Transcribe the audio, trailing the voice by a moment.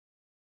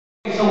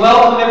so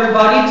welcome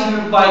everybody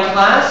to my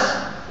class.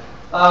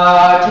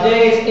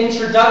 Today's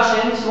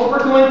introduction. So what we're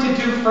going to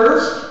do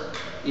first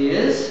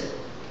is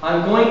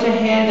I'm going to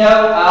hand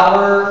out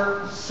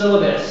our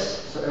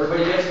syllabus. So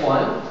everybody gets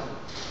one.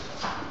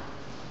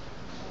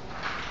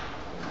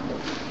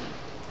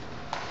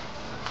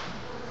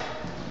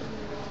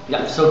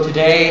 Yeah, so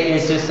today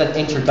is just an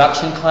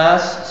introduction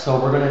class. So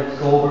we're going to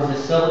go over the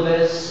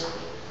syllabus,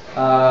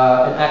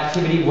 an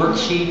activity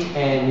worksheet,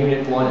 and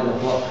Unit 1 in the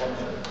book.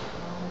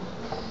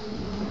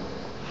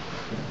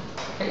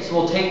 Okay, so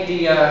we'll take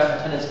the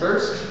attendance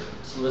first.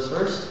 Syllabus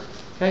first.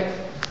 Okay,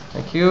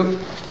 thank you.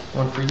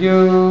 One for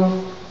you,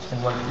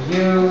 and one for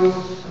you.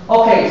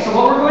 Okay, so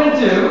what we're going to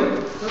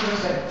do...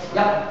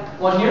 Yeah,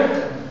 one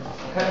here.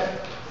 Okay.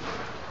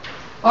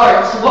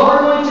 Alright, so what we're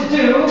going to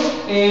do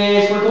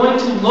is we're going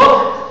to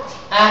look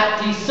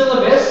at the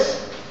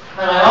syllabus,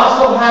 and I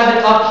also have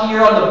it up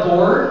here on the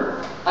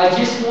board. I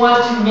just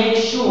want to make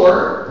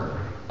sure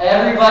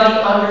everybody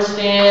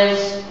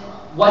understands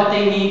what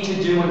they need to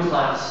do in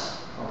class.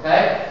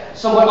 Okay?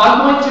 So what I'm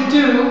going to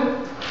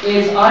do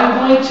is I'm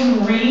going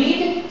to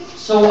read,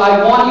 so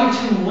I want you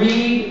to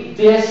read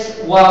this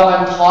while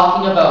I'm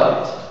talking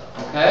about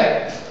it.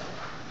 Okay?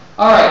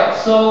 Alright,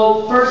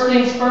 so first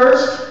things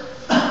first,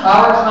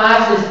 our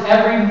class is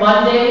every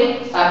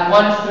Monday at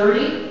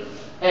 1:30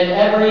 and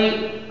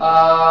every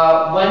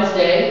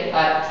Wednesday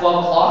at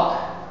 12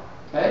 o'clock.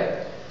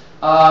 Okay?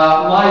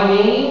 My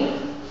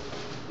name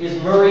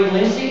is Murray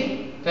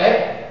Lindsay.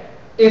 Okay?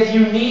 If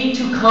you need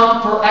to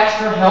come for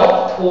extra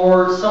help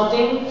or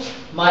something,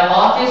 my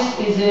office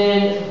is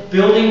in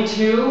Building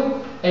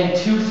 2 and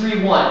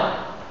 231.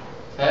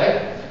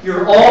 Okay?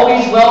 You're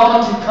always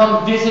welcome to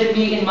come visit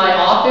me in my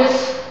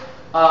office.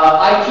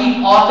 I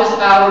keep office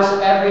hours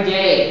every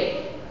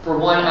day for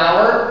 1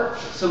 hour,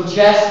 so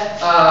just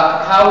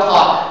cow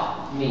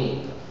talk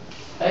me.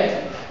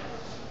 Okay?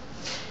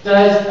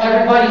 Does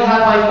everybody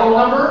have my phone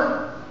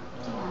number?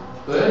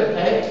 Good.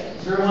 Okay.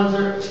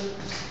 010.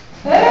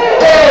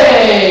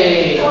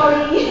 Hey!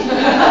 Sorry.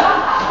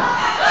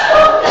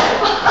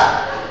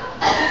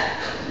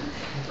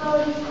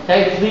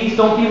 Okay, please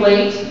don't be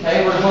late.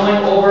 Okay, we're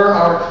going over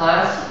our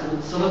class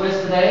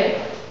syllabus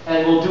today,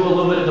 and we'll do a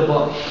little bit of the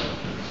book.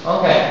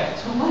 Okay.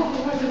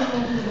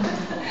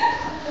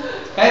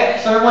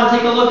 Okay, so everyone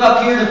take a look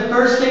up here. The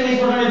first thing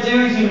is we're going to do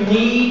is you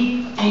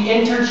need the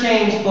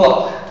interchange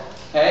book.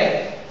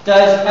 Okay?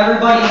 Does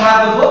everybody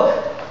have a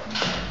book?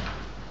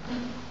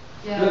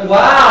 Yeah. Good.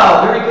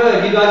 Wow, very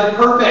good. You guys are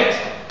perfect.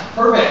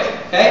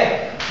 Perfect.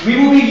 Okay? We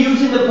will be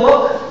using the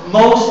book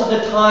most of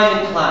the time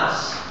in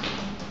class.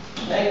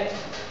 Okay?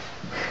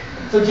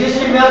 So just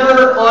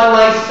remember on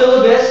my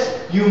syllabus,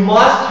 you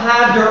must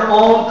have your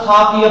own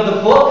copy of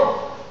the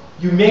book.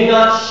 You may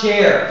not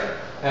share.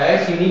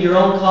 Okay? So you need your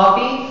own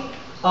copy.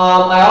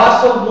 I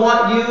also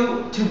want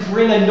you to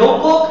bring a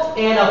notebook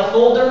and a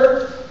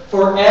folder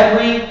for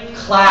every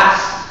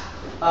class.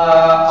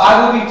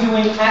 I will be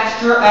doing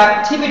extra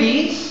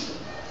activities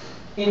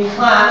in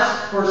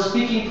class for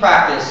speaking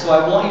practice, so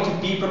I want you to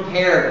be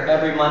prepared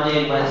every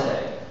Monday and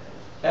Wednesday.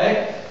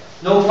 Okay?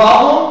 No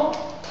problem?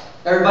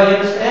 Everybody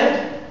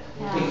understand?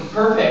 Yes. Okay,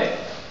 perfect.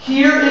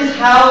 Here is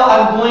how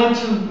I'm going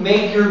to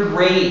make your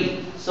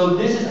grade. So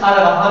this is out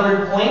of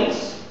 100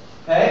 points.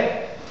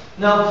 Okay?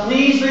 Now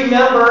please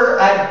remember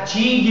at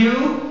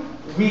GU,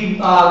 we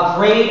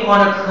grade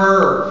on a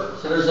curve.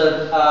 So there's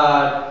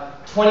a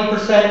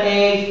 20%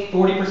 A,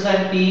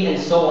 40% B,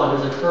 and so on.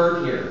 There's a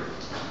curve here.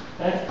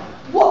 Okay?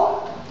 What?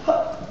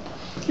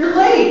 You're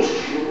late.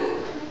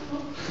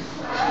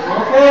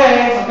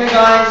 Okay,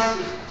 guys.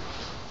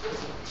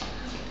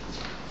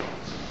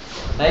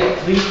 Okay,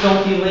 please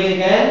don't be late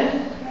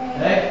again.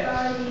 Okay.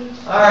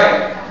 All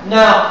right.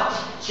 Now,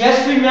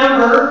 just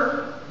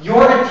remember,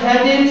 your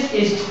attendance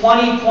is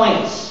 20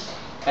 points.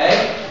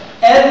 Okay.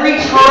 Every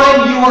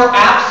time you are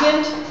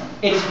absent,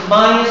 it's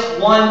minus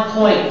 1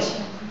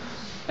 point.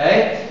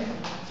 Okay.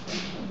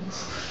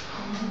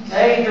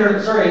 Okay.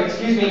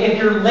 If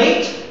you're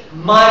late,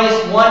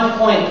 minus 1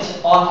 point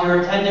off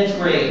your attendance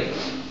grade.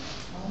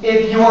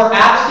 If you're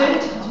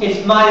absent,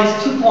 it's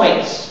minus 2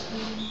 points.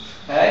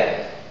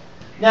 Okay?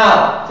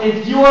 Now,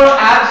 if you are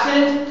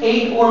absent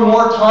 8 or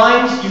more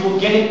times, you will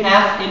get an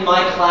F in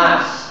my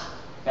class.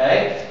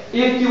 Okay?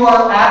 If you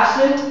are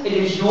absent, it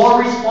is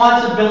your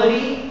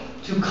responsibility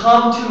to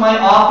come to my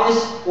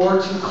office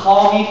or to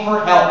call me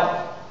for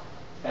help.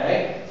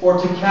 Okay? Or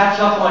to catch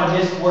up on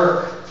his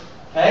work.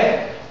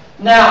 Okay?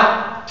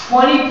 Now,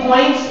 20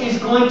 points is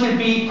going to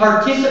be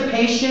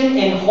participation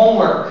in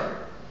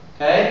homework.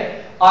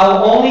 Okay? I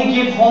will only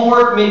give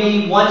homework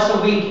maybe once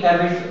a week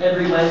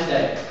every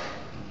Wednesday.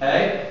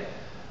 Okay?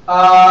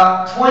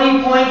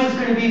 20 points is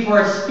going to be for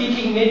a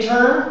speaking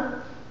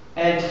midterm,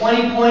 and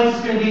 20 points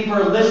is going to be for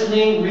a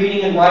listening,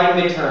 reading, and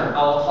writing midterm.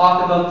 I will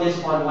talk about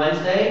this on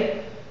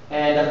Wednesday,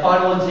 and the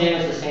final exam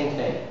is the same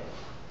thing.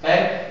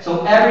 Okay?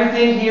 So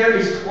everything here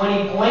is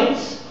 20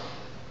 points.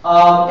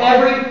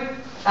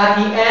 At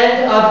the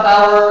end of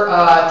our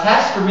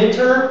test for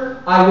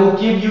midterm, I will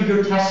give you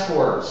your test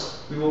scores.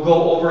 We will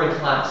go over in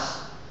class.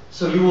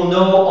 So you will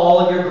know all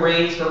of your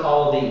grades for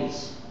all of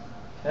these.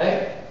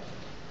 Okay?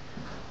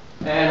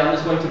 And I'm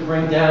just going to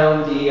bring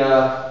down the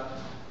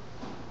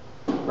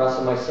rest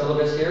of my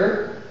syllabus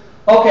here.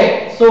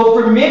 Okay, so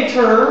for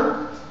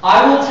midterm,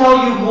 I will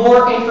tell you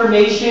more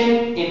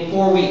information in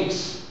 4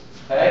 weeks.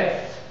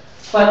 Okay?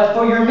 But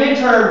for your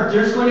midterm,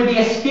 there's going to be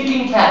a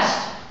speaking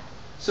test.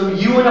 So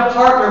you and a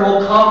partner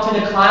will come to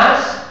the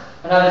class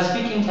and have a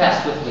speaking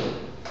test with me.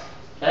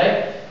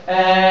 Okay?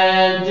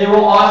 And there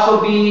will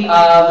also be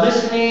a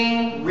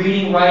listening,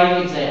 reading,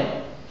 writing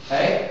exam.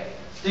 Okay?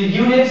 The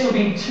units will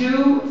be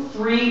 2,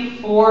 3,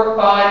 4,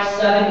 5,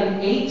 7,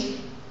 and 8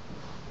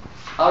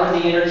 out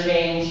of the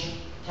interchange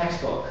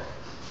textbook.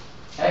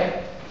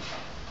 Okay?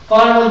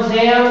 Final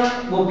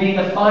exam will be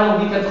the final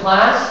week of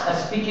class,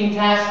 a speaking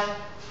test,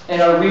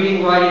 and a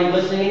reading, writing,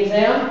 listening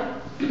exam.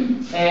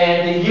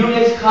 And the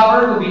units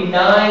covered will be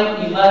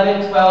 9,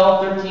 11,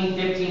 12, 13,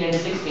 15, and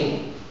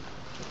 16.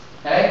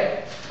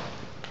 Okay?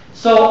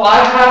 So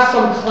I have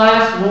some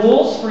class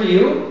rules for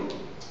you.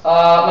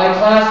 My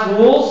class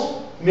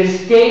rules,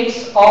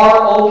 mistakes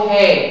are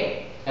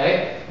okay.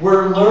 Okay?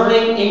 We're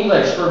learning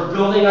English. We're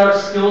building our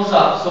skills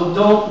up. So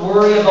don't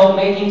worry about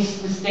making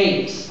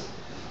mistakes.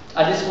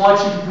 I just want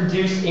you to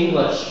produce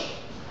English.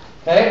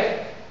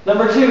 Okay?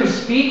 Number 2,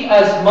 speak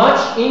as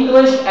much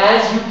English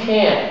as you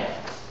can.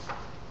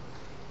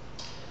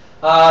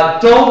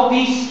 Don't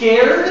be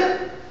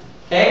scared.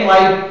 Okay?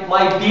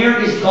 My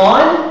beard is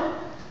gone.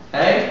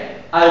 Okay?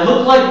 I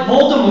look like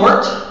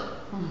Voldemort,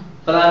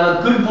 but I'm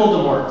a good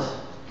Voldemort.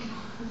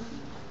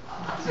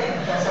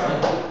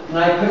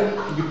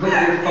 Can you put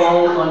your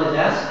phone on the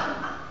desk?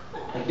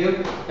 Thank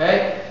you.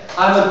 Okay?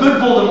 I'm a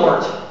good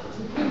Voldemort.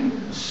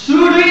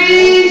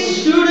 Suri,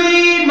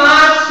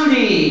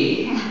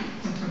 Masuri.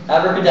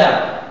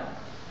 Abracadabra.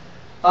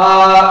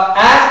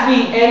 Ask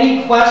me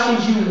any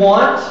questions you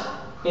want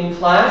in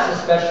class,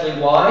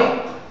 especially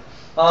why.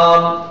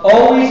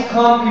 Always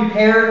come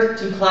prepared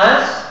to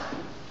class.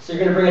 So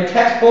you're going to bring a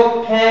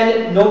textbook,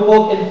 pen,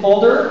 notebook, and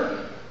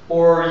folder,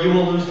 or you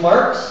will lose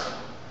marks.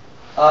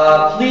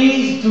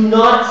 Please do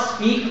not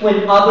speak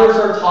when others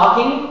are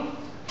talking.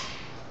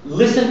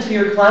 Listen to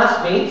your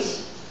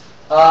classmates.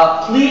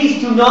 Please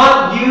do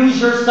not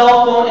use your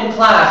cell phone in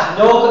class.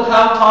 No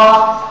Kakao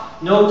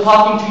Talk, no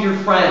talking to your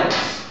friends.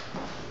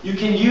 You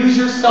can use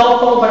your cell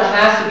phone, but it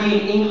has to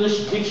be an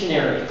English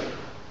dictionary.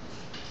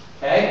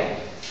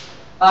 Okay?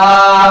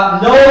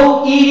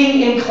 No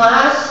eating in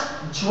class.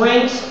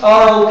 Drinks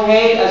are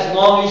okay as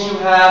long as you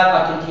have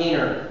a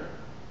container.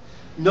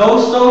 No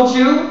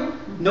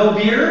soju, no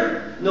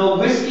beer, no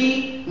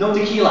whiskey, no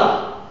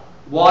tequila.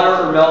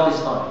 Water or milk is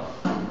fine.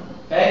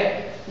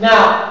 Okay?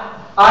 Now,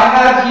 I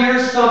have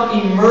here some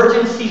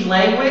emergency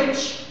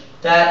language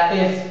that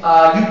if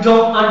you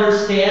don't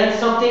understand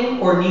something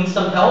or need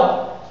some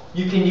help,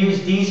 you can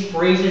use these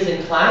phrases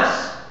in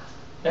class.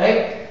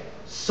 Okay?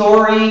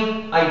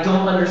 Sorry, I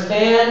don't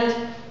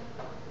understand.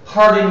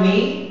 Pardon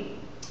me.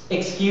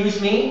 Excuse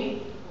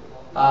me.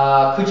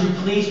 Could you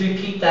please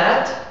repeat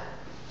that?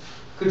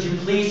 Could you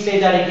please say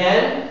that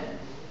again?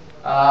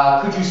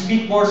 Could you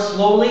speak more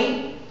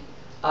slowly?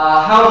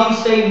 How do you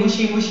say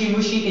mushi, mushi,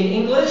 mushi in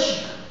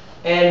English?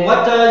 And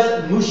what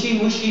does mushi,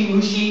 mushi,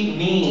 mushi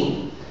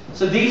mean?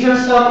 So these are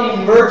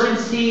some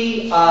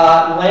emergency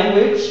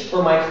language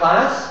for my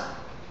class.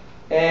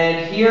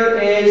 And here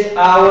is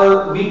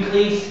our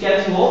weekly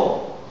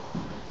schedule.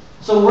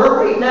 So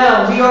right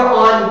now, we are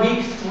on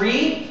week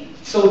 3.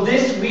 So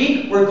this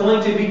week, we're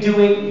going to be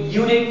doing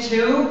Unit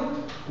 2,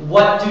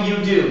 What Do You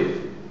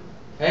Do?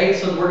 Okay,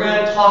 so we're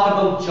going to talk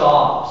about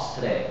jobs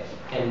today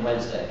and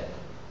Wednesday.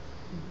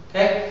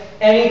 Okay,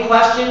 any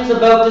questions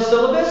about the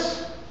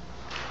syllabus?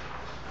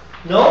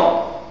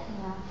 No?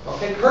 Yeah.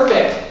 Okay,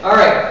 perfect. All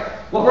right,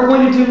 what we're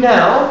going to do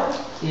now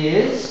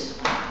is,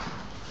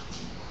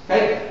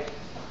 okay,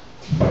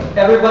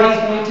 everybody's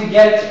going to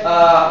get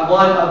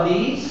one of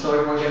these, so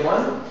everyone get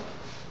one.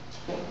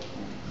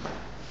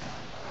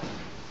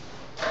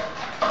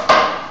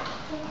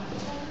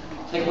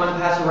 Take one,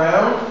 pass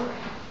around.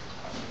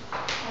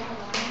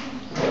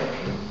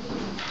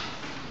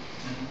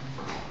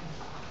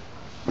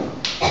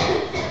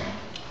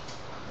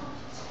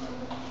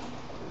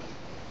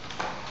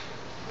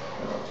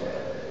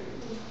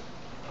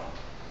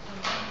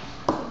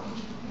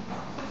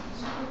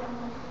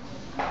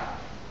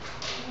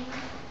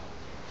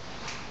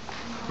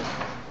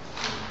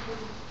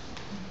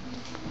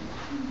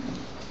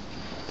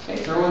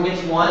 Okay, so everyone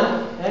gets one.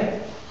 Okay.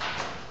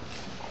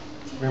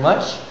 Thank you very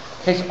much.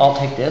 Okay, so I'll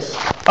take this.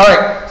 All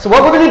right, so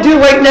what we're going to do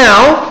right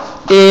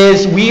now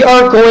is we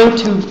are going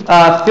to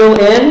fill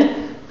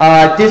in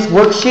this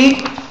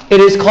worksheet. It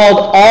is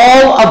called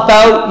All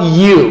About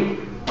You.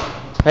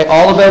 Okay,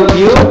 All About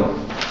You.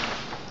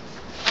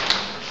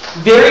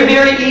 Very,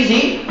 very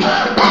easy.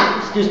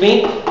 Excuse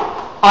me.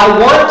 I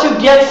want to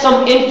get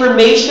some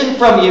information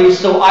from you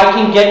so I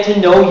can get to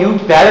know you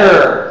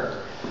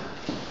better.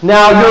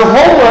 Now, your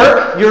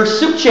homework, your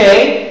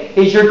sukje,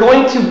 is you're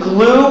going to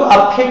glue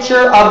a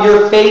picture of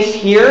your face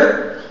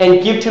here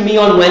and give to me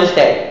on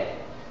Wednesday.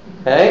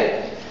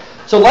 Okay?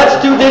 So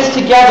let's do this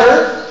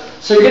together.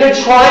 So you're going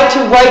to try to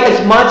write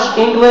as much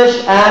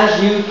English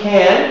as you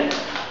can.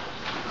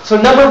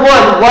 So number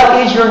one,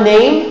 what is your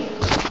name?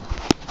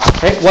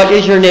 Okay, what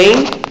is your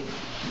name?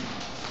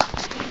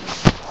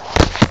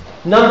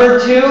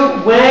 Number two,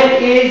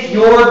 when is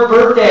your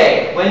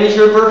birthday? When is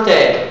your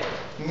birthday?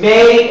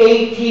 May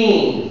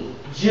 18,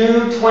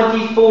 June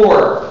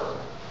 24.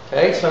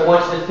 Okay, so I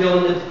want you to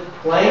fill in the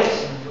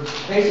blanks.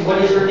 Okay, so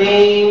what is your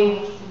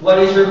name? What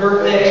is your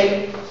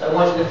birthday? So I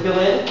want you to fill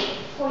in.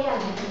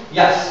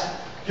 Yes.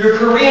 Your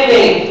Korean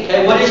name.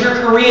 Okay, what is your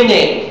Korean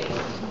name?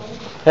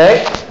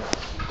 Okay.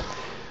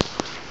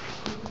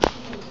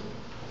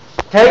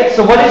 Okay,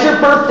 so what is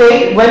your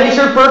birthday? When is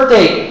your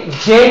birthday?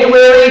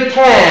 January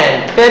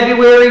 10,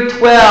 February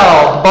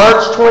 12,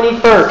 March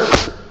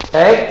 21st.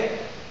 Okay?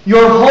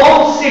 Your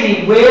home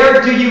city, where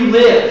do you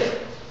live?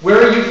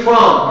 Where are you from?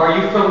 Are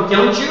you from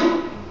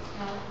Gyeongju?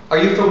 Are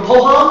you from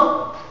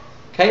Pohang?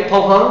 Okay,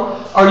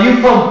 Pohang. Are you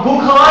from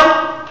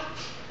Bukhan?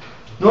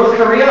 North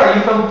Korea? Are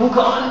you from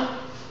Bukhan?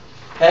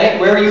 Okay,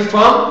 where are you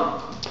from?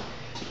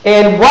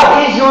 And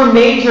what is your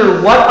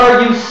major? What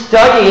are you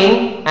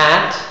studying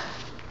at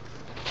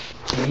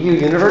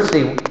Gyeongju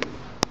University?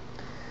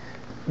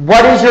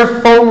 What is your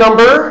phone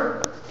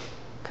number?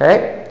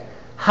 Okay.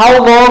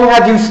 How long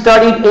have you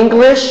studied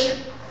English?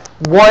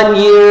 1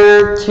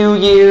 year, 2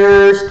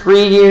 years,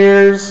 3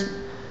 years.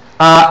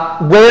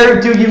 Where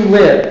do you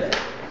live?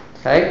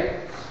 Okay.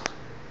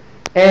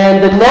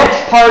 And the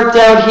next part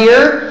down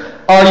here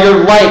are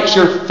your likes,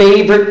 your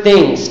favorite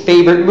things.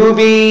 Favorite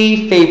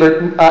movie,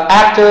 favorite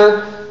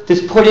actor.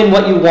 Just put in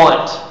what you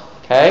want.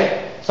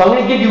 Okay. So I'm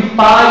going to give you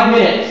 5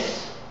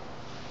 minutes.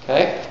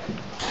 Okay.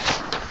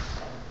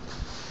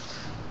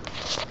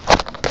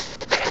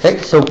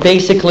 Okay, so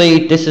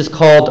basically this is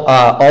called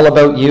All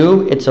About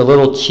You. It's a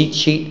little cheat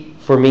sheet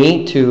for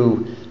me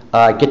to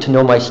get to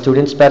know my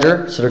students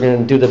better. So they're going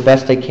to do the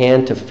best they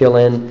can to fill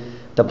in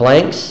the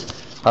blanks.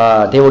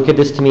 They will give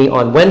this to me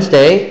on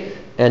Wednesday,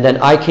 and then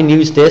I can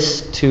use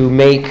this to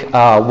make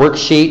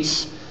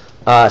worksheets,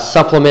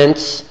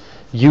 supplements,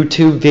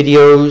 YouTube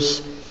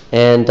videos,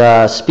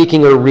 and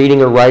speaking or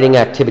reading or writing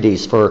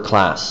activities for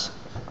class.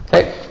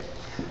 Okay.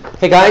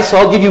 Okay, guys, so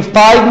I'll give you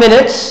 5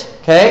 minutes.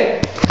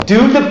 Okay.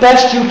 Do the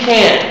best you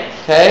can.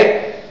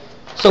 Okay.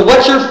 So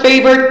what's your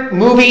favorite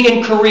movie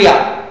in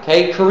Korea?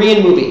 Okay,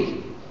 Korean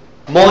movie.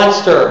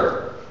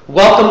 Monster.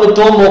 Welcome to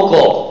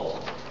Domokul.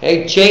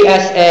 Okay,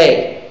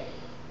 JSA.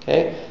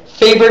 Okay.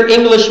 Favorite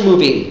English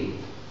movie?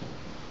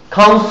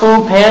 Kung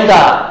Fu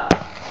Panda.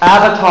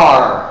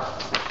 Avatar.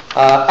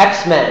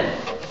 X-Men.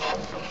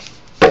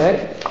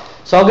 Okay.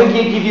 So I'm going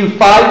to give you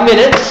 5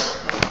 minutes,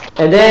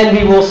 and then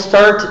we will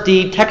start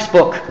the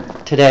textbook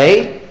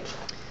today.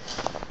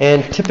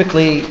 And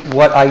typically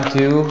what I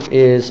do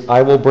is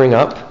I will bring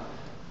up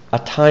a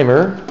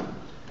timer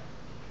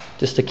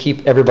just to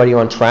keep everybody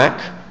on track.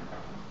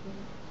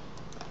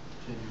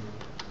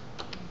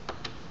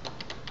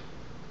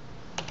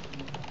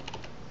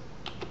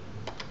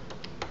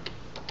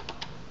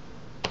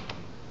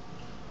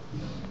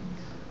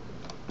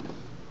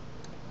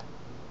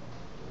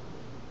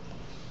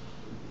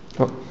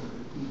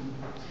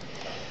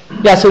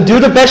 Yeah, so do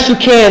the best you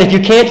can. If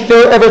you can't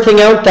fill everything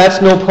out, that's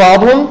no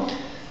problem.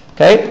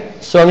 Okay,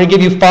 so I'm going to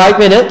give you 5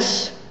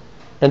 minutes,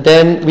 and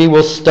then we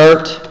will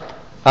start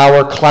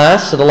our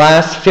class. So the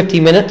last 50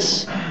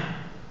 minutes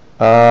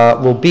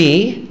will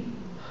be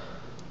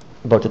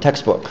about the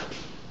textbook.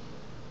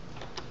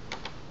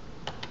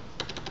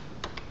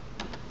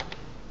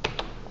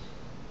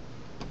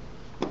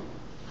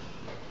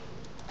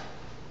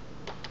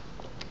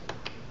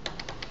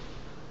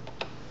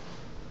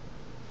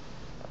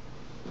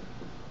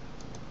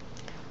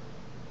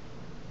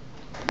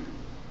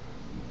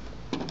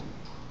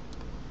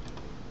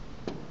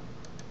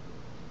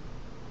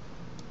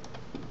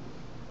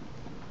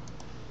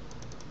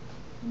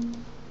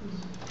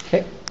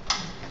 Okay.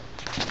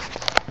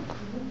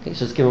 Okay,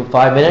 so let's give them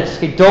 5 minutes.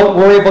 Okay, don't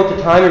worry about the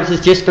timer. This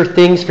is just for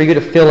things for you to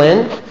fill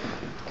in.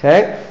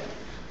 Okay?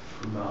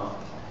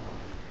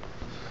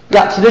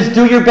 Yeah, so just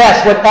do your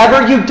best.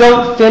 Whatever you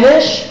don't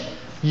finish,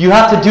 you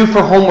have to do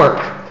for homework.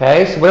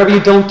 Okay? So whatever you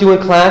don't do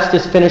in class,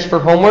 just finish for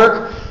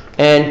homework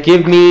and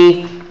give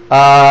me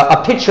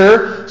a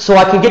picture so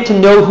I can get to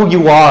know who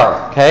you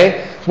are.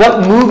 Okay?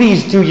 What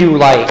movies do you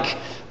like?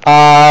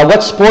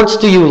 What sports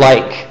do you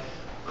like?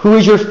 Who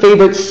is your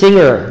favorite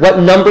singer? What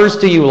numbers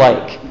do you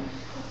like?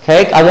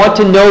 Okay, I want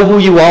to know who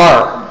you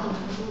are.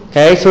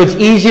 Okay, so it's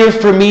easier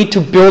for me to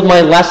build my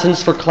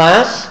lessons for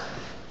class,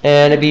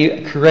 and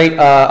create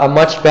a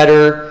much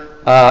better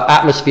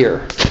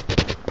atmosphere.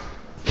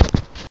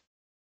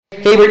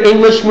 Favorite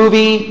English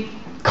movie?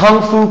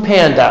 Kung Fu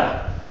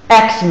Panda,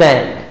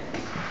 X-Men,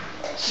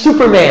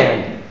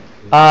 Superman,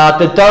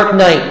 The Dark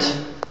Knight.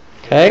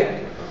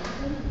 Okay,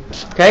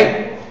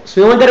 okay.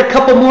 So we only got a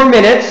couple more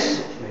minutes.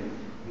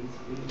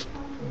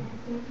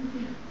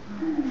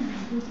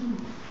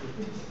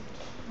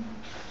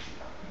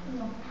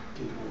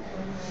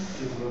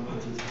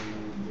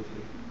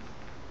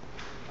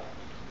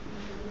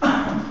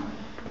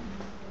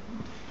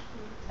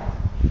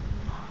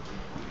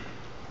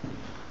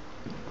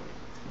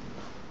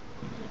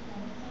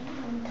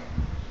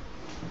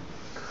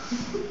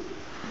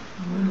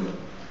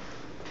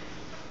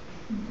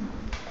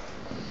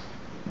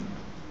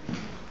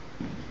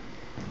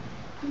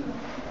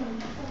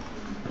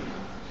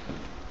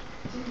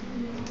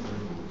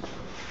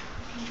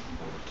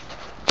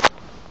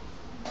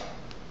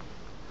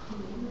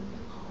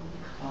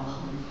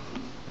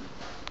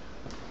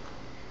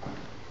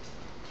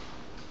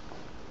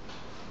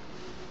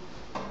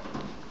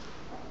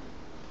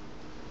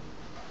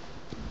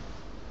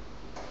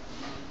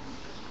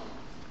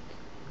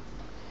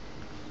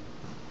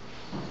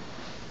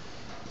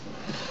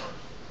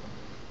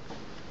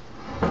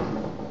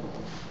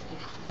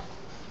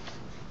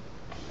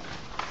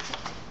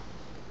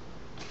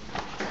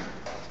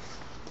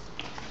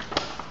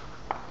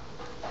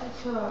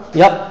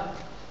 Yep.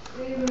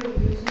 Favorite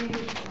music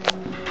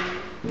and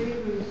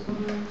favorite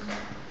songs.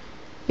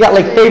 Yeah,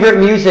 like favorite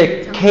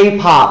music,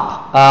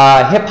 K-pop,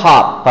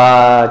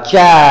 hip-hop,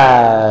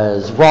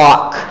 jazz,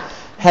 rock,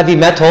 heavy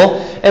metal.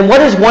 And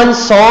what is one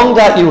song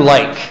that you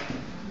like?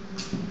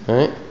 All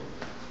right.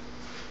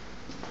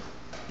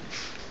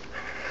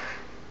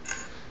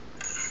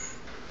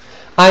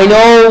 I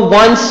know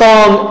one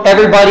song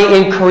everybody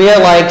in Korea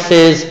likes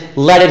is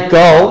Let It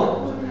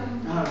Go.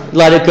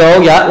 Let it go,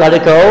 yeah, let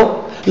it go.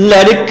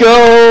 Let it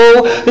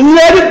go,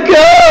 let it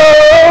go.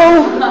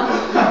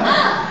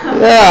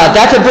 Yeah,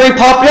 that's a very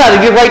popular,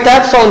 yeah, you write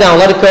that song down,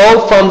 Let It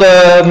Go, from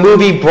the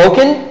movie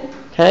Broken.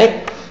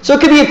 Okay? So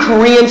it could be a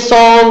Korean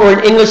song or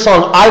an English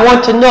song. I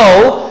want to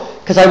know,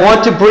 because I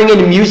want to bring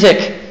in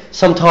music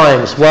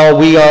sometimes while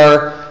we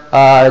are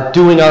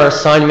doing our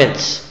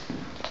assignments.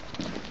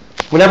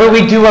 Whenever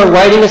we do our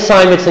writing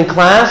assignments in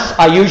class,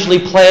 I usually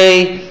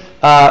play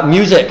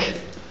music.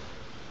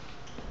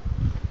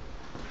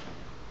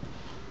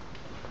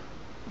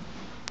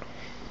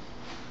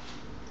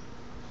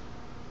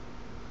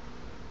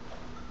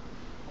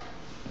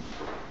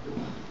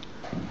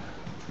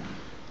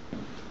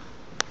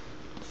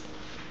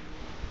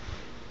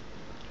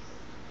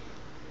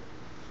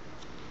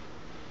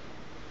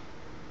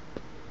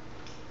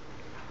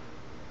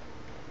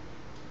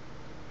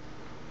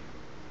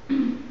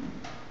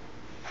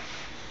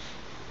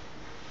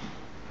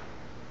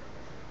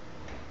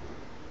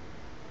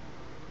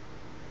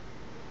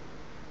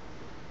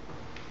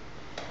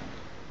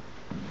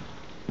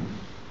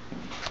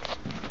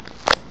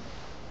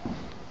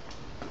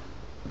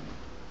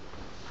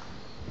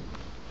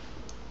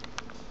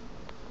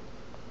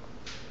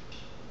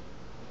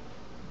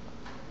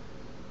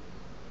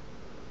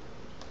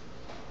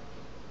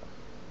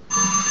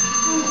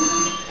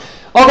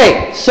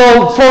 Okay,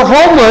 so for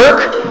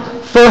homework,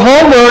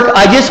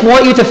 I just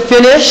want you to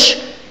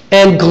finish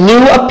and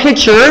glue a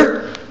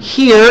picture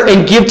here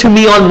and give to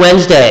me on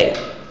Wednesday.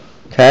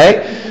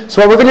 Okay?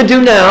 So what we're going to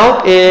do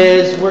now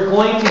is we're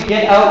going to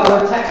get out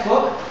your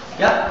textbook.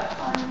 Yeah?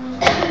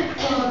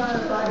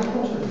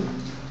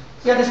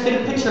 Yeah, just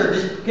get a picture.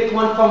 Just get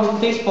one from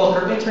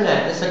Facebook or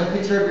internet. It's like a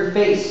picture of your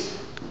face.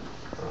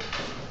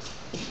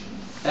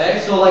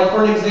 Okay, so like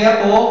for an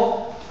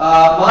example,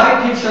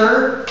 my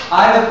picture,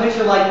 I have a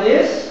picture like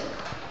this,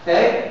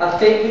 okay, a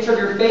fake picture of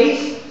your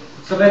face,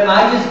 so then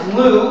I just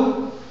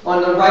glue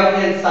on the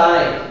right-hand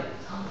side.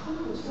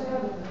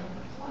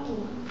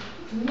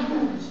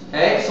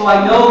 Okay, so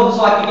I know,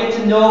 so I can get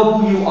to know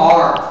who you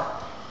are.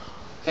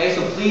 Okay,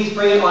 so please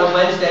bring it on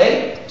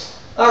Wednesday.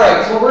 All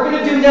right, so what we're going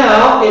to do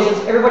now is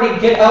everybody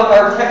get out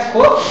our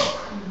textbook.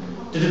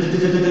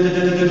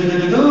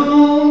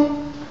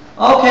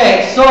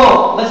 Okay,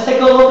 so let's take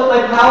a look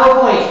at my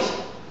PowerPoint.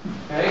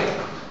 Okay.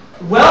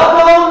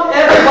 Welcome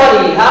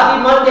everybody.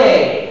 Happy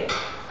Monday.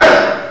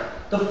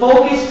 The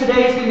focus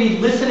today is going to be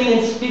listening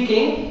and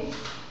speaking.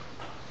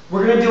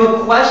 We're going to do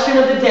a question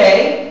of the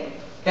day.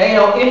 Okay,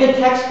 now in the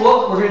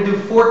textbook, we're going to do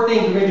 4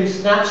 things. We're going to do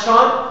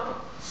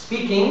snapshot,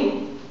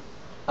 speaking,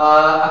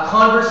 a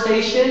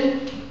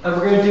conversation, and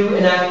we're going to do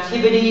an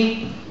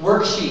activity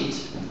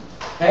worksheet.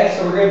 Okay,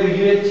 so we're going to do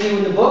Unit 2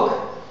 in the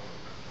book.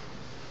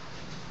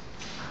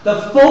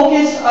 The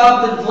focus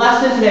of the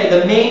lesson today,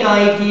 the main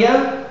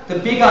idea, the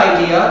big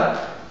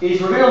idea,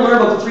 is we're going to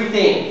learn about 3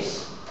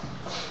 things.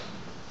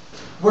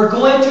 We're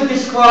going to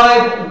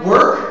describe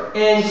work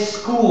and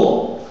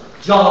school,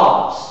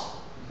 jobs,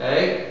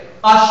 okay?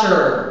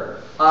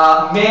 Usher,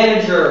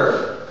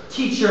 manager,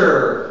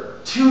 teacher,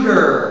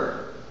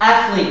 tutor,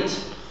 athlete,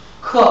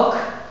 cook,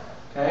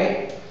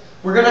 okay?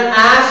 We're going to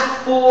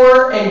ask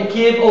for and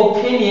give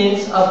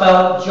opinions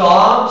about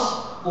jobs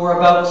or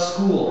about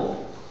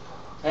school,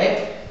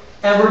 okay?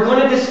 And we're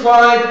going to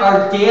describe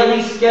our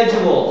daily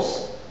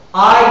schedules.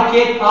 I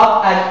get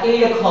up at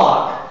 8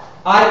 o'clock.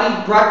 I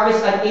eat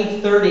breakfast at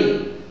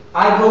 8:30.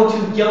 I go to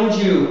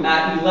Gyeongju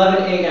at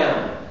 11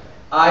 a.m.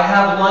 I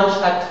have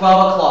lunch at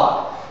 12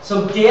 o'clock.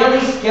 So daily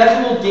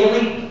schedule,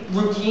 daily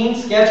routine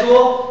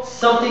schedule,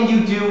 something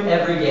you do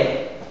every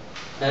day.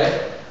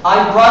 Okay?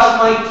 I brush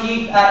my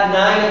teeth at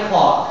 9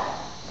 o'clock.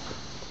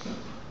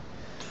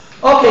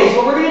 Okay,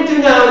 so what we're going to do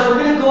now is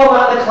we're going to go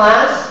around the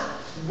class.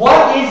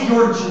 What is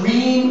your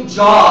dream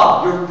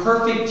job, your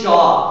perfect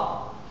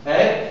job?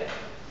 Okay?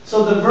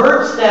 So the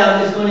verb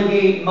stem is going to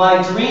be,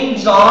 my dream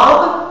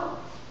job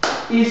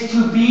is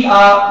to be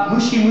a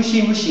mushi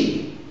mushi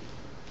mushi.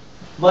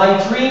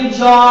 My dream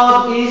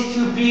job is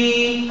to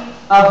be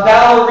a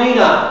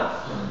ballerina.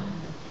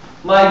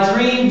 My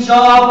dream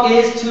job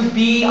is to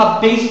be a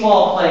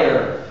baseball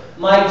player.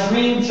 My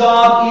dream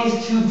job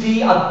is to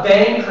be a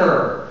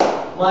banker.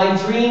 My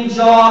dream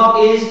job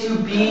is to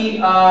be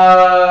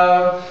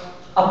a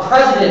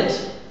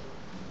president.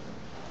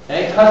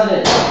 Okay,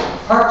 president.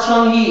 Park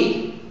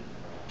Chung-hee.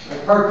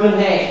 Park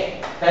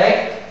Geun-hye.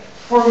 Okay?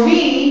 For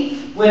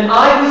me, when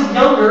I was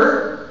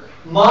younger,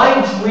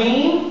 my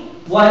dream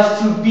was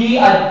to be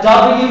a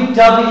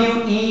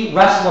WWE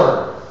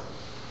wrestler.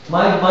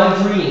 My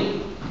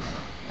dream.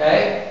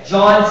 Okay?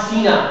 John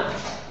Cena,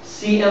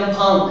 CM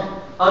Punk,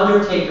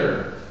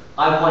 Undertaker.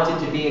 I wanted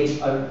to be a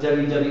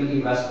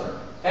WWE wrestler.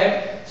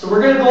 Okay? So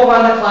we're going to go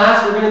around the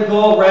class. We're going to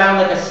go around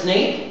like a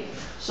snake.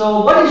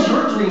 So what is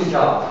your dream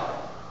job?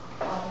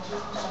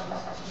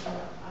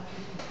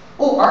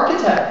 Oh,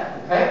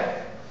 architect.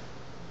 Okay.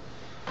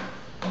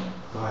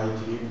 My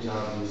dream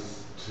job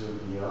is to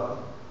be a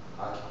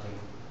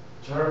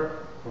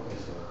architecture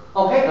professor.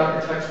 Okay,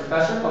 architecture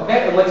professor.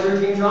 Okay, and what's your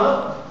dream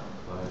job?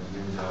 My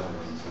dream job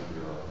is to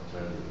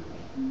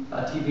be a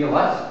TV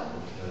what?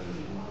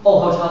 Oh,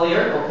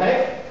 hotelier.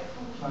 Okay.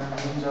 My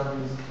dream job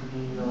is to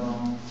be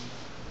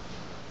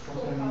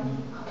hotel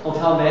manager.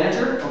 Hotel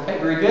manager. Okay,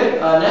 very good.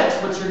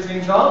 Next, what's your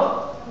dream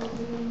job?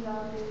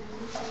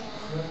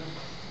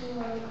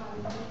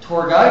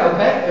 Tour guide.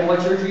 Okay, and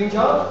what's your dream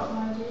job?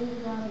 My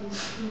dream job is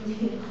to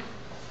be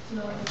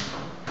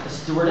A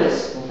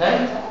stewardess.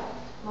 Okay.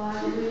 My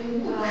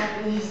dream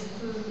job is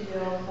to be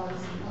a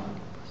barista.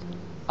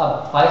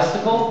 A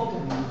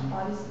bicycle.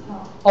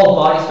 Barista. Oh,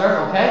 body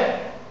star.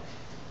 Okay.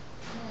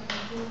 My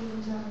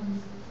dream job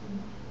is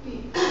to be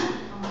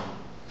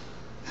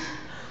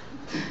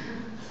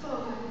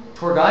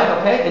Tour guide.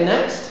 Okay, and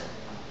next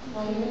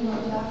my dream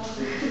job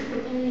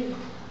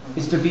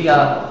is to be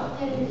a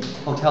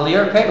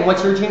hotelier. Okay, and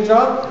what's your dream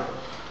job?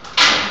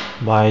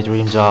 My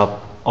dream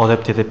job,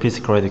 adapted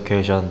physical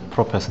education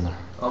professional.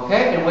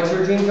 Okay, and what's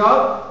your dream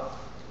job?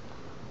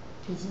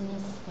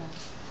 Business.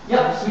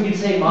 Yep, so we can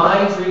say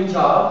my dream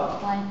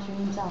job. My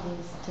dream job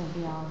is to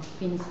be a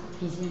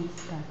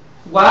business guy.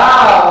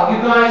 Wow,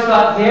 you guys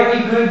got very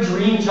good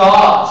dream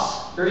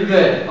jobs. Very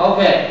good.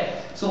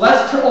 Okay, so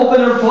let's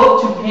open our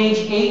book to page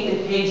 8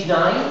 and page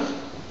 9.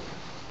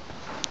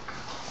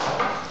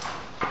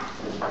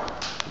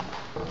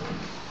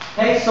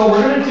 Okay, so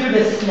we're going to do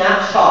the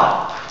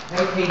snapshot.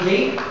 Okay, page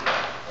 8.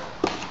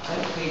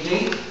 Okay, page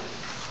 8.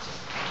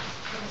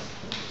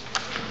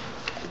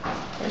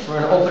 Okay, so we're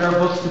going to open our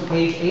books to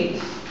page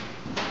 8.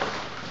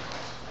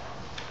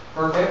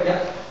 Perfect,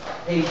 yep.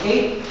 Page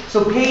 8.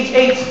 So page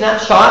 8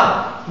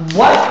 snapshot.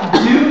 What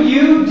do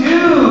you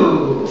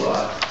do?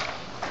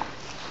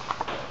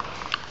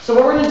 So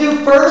what we're going to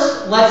do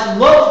first, let's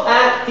look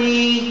at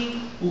the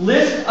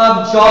list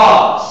of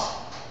jobs.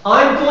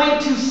 I'm going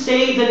to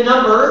say the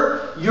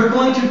number. You're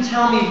going to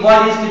tell me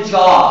what is the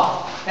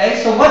job.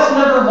 Okay, so what's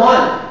number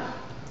 1?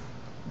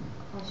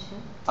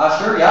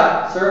 Usher,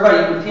 yeah. So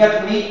everybody repeat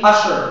after me.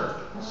 Usher.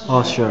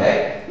 Oh, sure.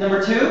 Okay.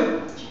 Number 2?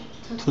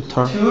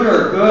 Tutor.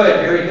 Tutor.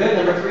 Good. Very good.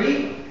 Number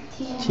 3?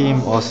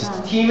 Team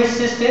assistant. Team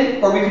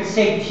assistant, or we could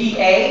say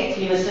TA,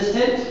 team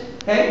assistant.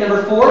 Okay.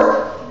 Number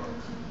 4?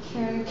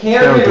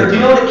 Caregiver. Do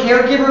you know what a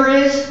caregiver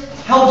is?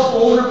 Helps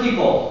older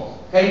people.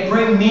 Okay.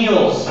 Bring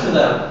meals to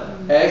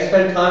them. Okay.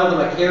 Spend time with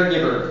them. A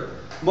caregiver.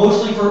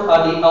 Mostly for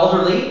the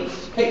elderly.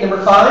 Okay.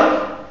 Number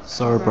 5?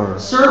 Server.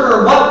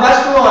 Server. What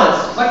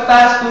restaurants? What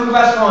fast food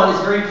restaurant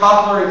is very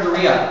popular in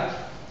Korea?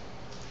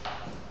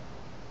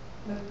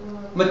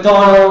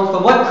 McDonald's.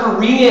 But what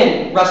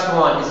Korean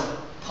restaurant is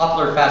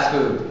popular fast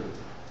food?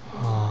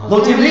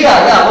 Loteria.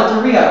 Yeah,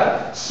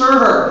 Loteria.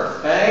 Server.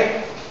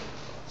 Okay.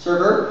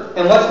 Server.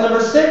 And what's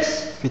number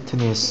 6?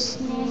 Fitness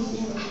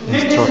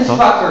Fitness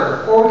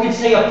instructor. Or we could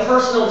say a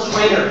personal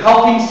trainer,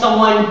 helping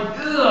someone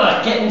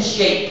get in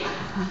shape.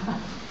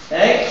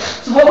 Okay.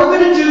 So what we're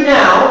going to do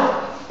now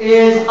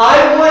is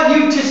I want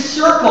you to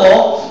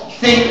circle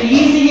the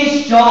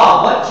easiest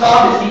job. What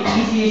job is the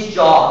easiest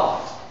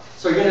job?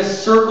 So you're going to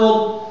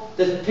circle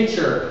the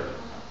picture.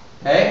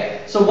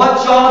 Okay? So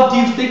what job do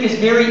you think is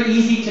very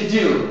easy to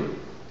do?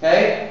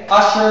 Okay?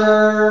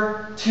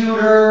 Usher,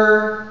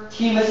 tutor,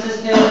 team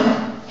assistant,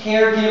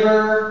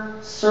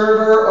 caregiver,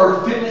 server,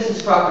 or fitness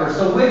instructor.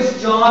 So which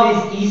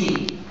job is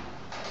easy?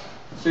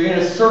 So you're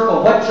going to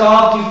circle. What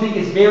job do you think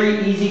is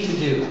very easy to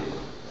do?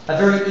 A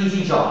very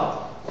easy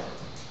job.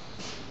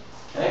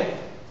 Okay?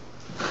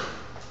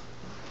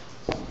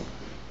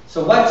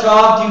 So what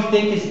job do you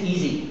think is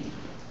easy?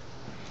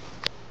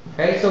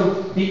 Okay, so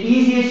the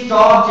easiest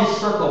job, just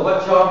circle.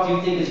 What job do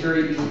you think is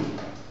very easy?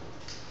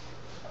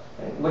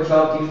 Okay, what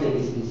job do you think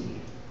is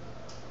easy?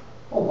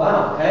 Oh,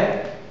 wow,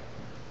 okay.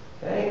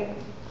 Okay.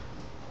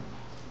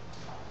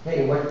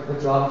 Hey,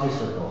 what job did you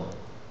circle?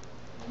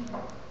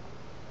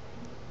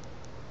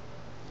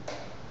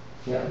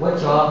 Yeah, what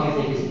job do you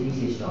think is the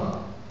easiest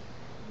job?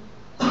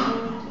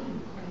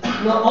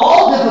 Not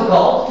all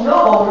difficult.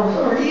 No,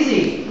 some are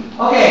easy.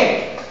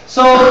 Okay,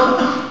 so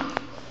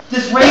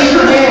just raise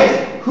your hands.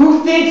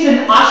 Who thinks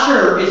an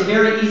usher is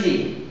very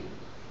easy?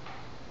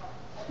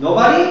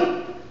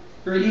 Nobody?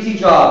 Very easy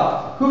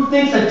job. Who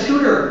thinks a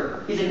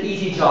tutor is an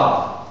easy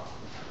job?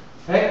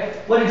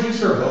 Okay, what did you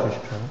circle?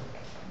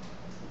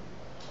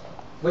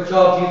 What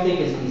job do you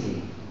think is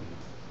easy?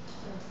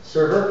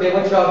 Server. Okay,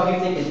 what job do you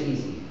think is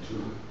easy?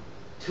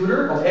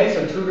 Tutor. Okay,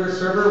 so tutor,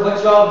 server.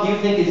 What job do you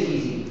think is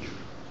easy?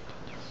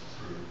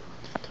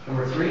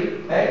 Number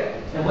 3.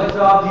 Okay, and what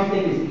job do you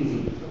think is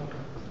easy?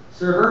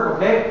 Server.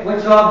 Okay,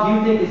 what job do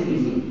you think is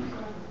easy?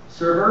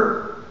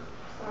 Server.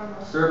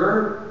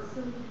 Server.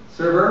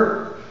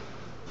 Server.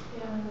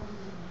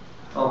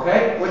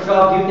 Okay, what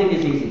job do you think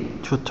is easy?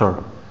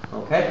 Tutor.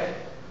 Okay.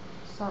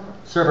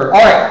 Server.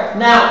 All right.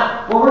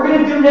 Now, what we're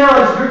going to do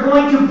now is you're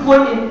going to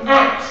put an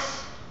X.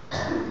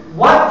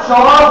 What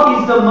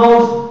job is the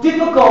most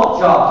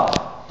difficult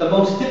job? The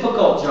most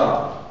difficult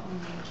job.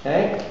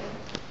 Okay?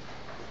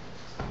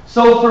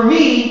 So for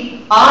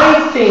me,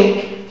 I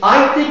think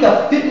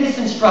a fitness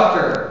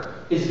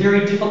instructor is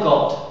very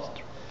difficult.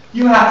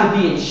 You have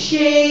to be in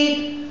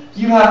shape,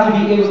 you have to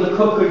be able to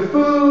cook good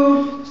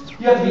food,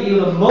 you have to be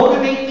able to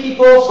motivate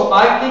people, so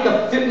I think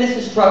a fitness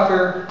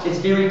instructor is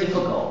very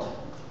difficult.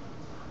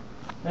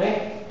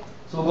 Okay?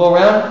 So we'll go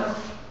around.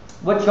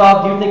 What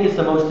job do you think is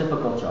the most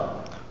difficult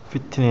job?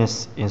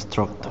 Fitness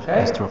instructor.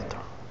 Okay.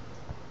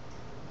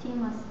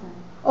 Team assistant.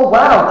 Oh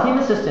wow, team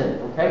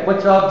assistant. Okay.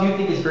 What job do you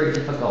think is very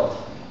difficult?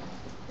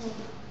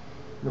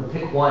 No,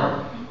 pick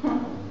one.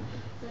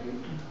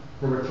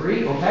 Number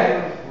 3,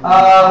 okay.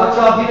 What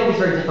job do you think is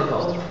very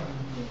difficult?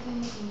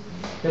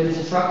 Fitness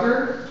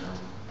instructor?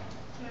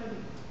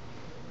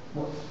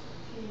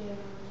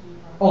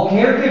 Oh,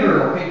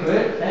 caregiver. Okay,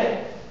 good.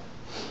 Okay.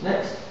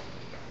 Next.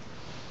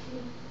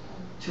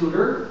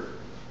 Tutor.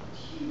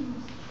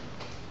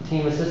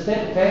 Team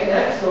assistant. Okay,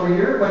 next. Over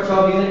here. What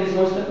job do you think is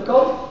most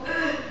difficult?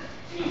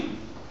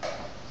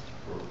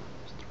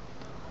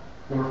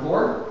 Number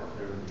 4?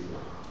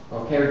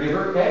 Oh,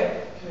 caregiver.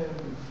 Okay.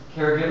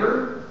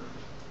 Caregiver.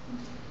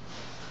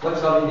 What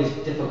job do you think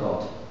is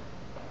difficult?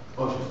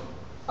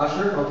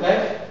 Usher,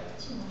 okay.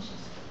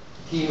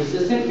 Team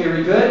assistant,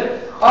 very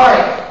good. All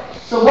right,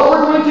 so what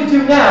we're going to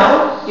do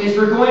now is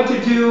we're going to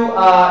do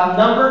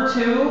number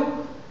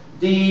 2,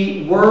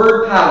 the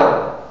word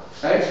power.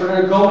 Okay, so we're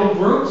going to go in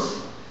groups.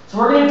 So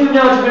what we're going to do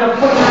now is you're going to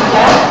put your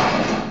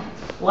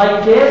desk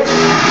like this.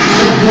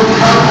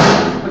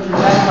 Put your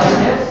desk like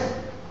this.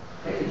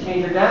 Okay, so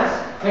change your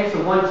desk. Okay,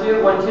 so 1,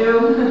 2, 1, 2,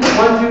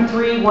 1, 2,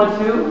 3, 1,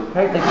 2.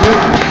 Okay, thank you.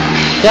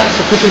 Yeah,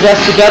 so put your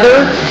desks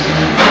together.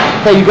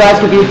 Okay, you guys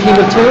can be a team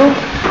of 2.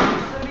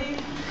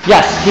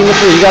 Yes, team of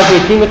 3. You guys be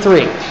a team of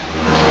 3.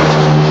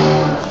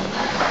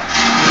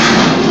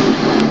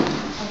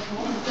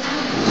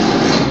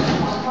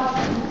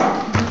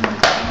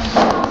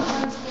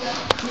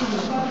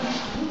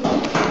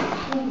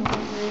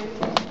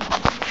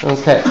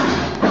 Okay.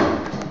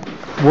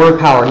 Word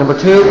power, number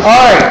 2. All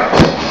right.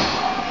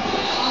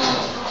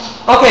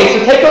 Okay,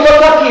 so take a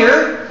look up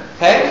here.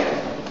 Okay.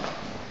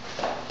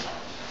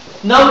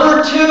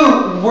 Number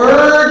 2,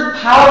 word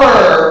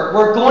power.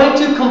 We're going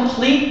to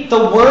complete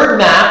the word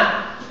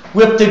map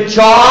with the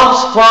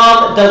jobs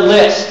from the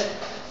list.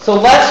 So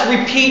let's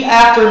repeat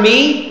after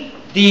me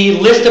the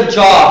list of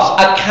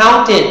jobs.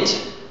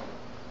 Accountant.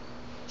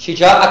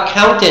 Shija,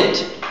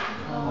 accountant.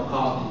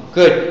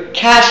 Good.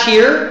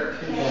 Cashier.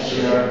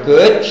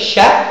 Good.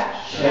 Chef.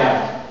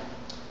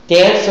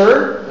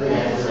 Dancer.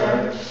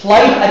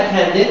 Flight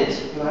attendant.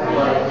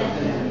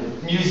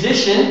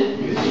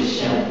 Musician.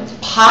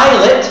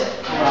 Pilot.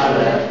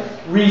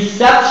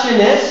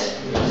 Receptionist.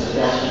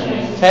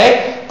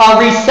 Okay. A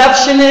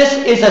receptionist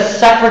is a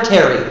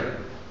secretary.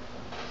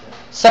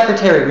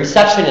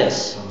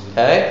 Receptionist.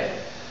 Okay.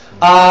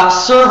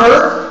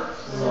 Server.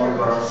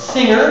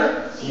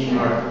 Singer.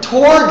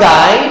 Tour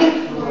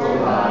guide.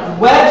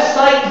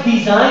 Website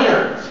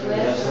designer.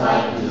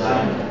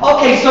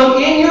 Okay, so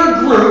in your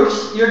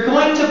groups, you're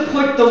going to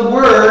put the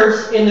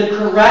words in the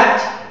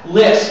correct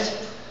list.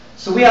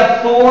 So we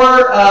have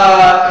 4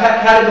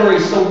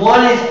 categories. So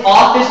 1 is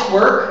office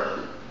work.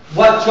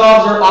 What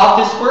jobs are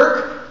office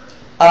work?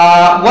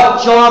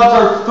 What jobs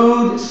are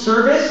food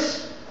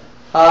service?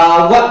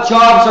 What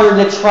jobs are in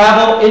the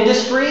travel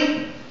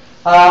industry?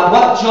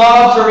 What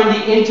jobs are in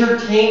the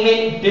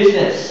entertainment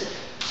business?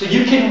 So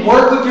you can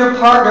work with your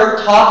partner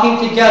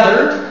talking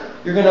together.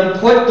 You're going to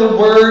put the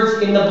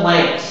words in the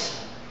blanks.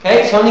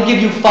 Okay, so I'm going to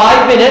give you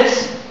 5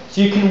 minutes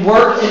so you can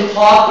work and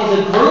talk as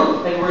a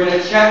group, and we're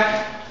going to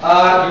check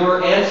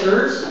your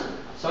answers.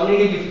 So I'm going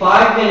to give you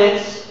 5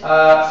 minutes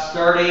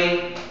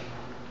starting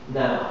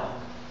now.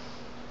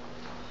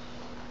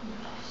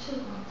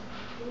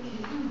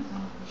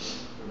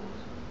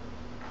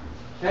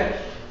 Okay.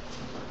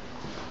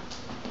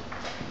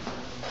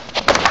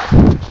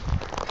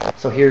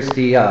 So here's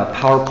the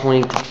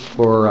PowerPoint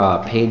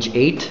for page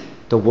 8,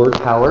 the word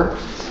power.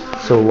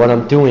 So what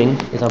I'm doing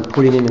is I'm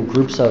putting it in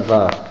groups of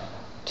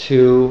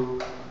 2,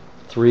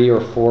 3,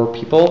 or 4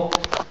 people,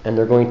 and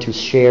they're going to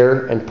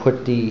share and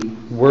put the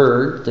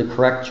word, the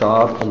correct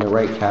job, in the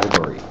right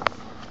category.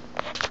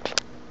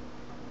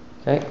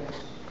 Okay?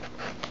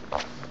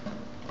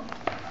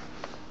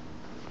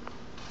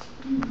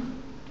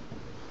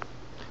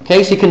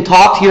 Okay, so you can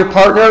talk to your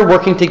partner,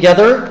 working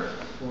together.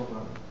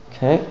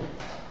 Okay.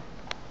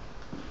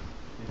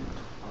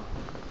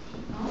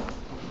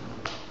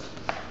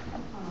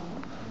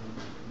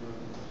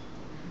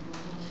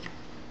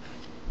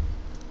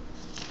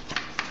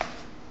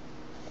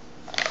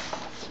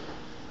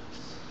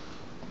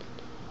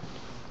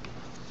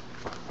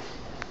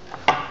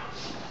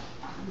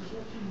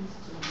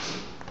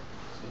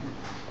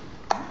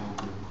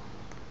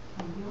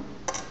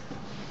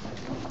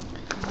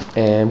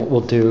 And what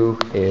we'll do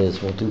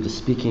is we'll do the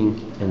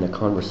speaking and the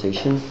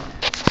conversation.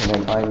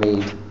 And then I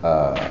made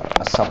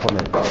a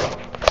supplement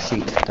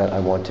sheet that I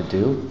want to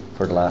do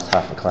for the last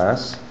half of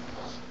class.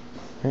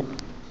 Okay.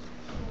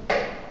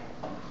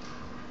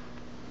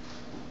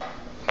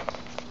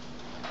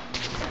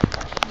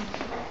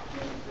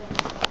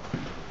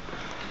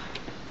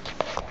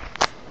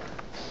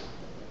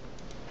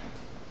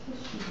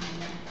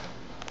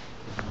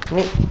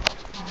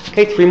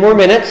 Okay, 3 more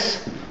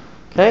minutes.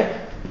 Okay.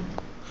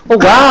 Oh,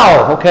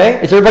 wow.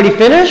 Okay. Is everybody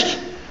finished?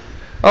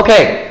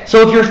 Okay.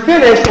 So if you're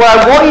finished, what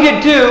I want you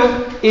to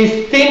do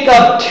is think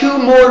of 2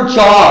 more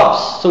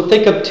jobs. So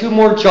think of 2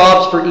 more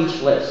jobs for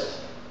each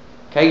list.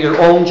 Okay,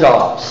 your own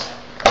jobs.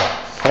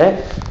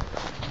 Okay.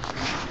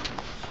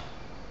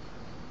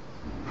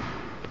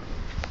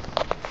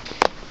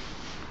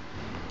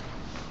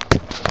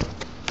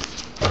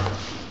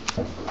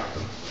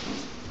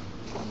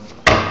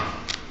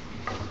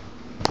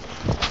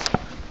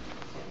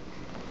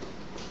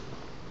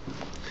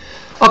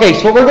 Okay,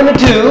 so what we're going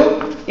to do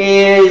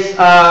is,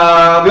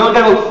 we only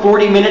got about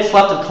 40 minutes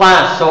left of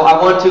class, so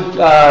I want to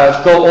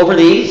go over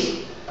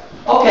these.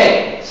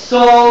 Okay,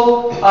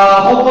 so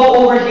we'll go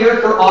over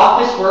here for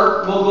office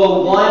work. We'll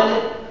go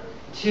 1,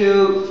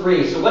 2,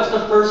 3. So what's the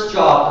first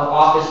job for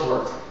office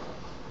work?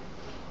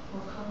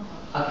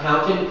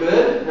 Accountant,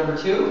 good. Number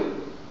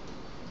 2?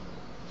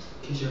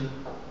 Teacher.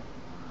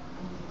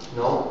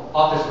 No,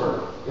 office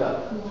work. Yeah.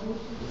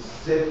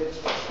 Receptionist.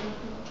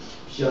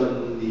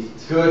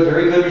 Good,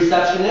 very good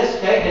receptionist.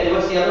 Okay, and then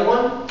what's the other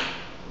one?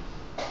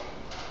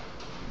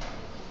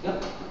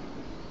 Yep.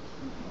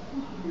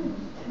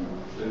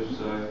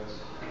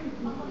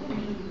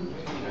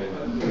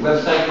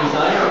 Website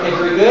designer. Okay,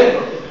 very good.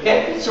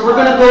 Okay, so we're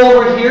going to go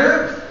over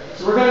here.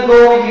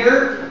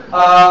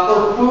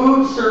 For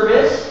food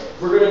service.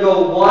 We're going to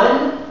go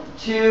 1,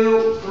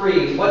 2,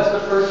 3. What's the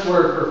first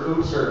word for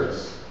food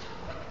service?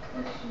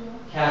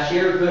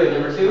 Cashier. Good.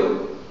 Number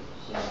 2?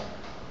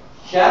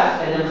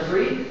 Chef. And number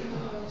 3?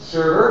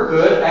 Server.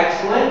 Good.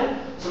 Excellent.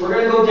 So we're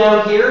going to go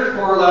down here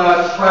for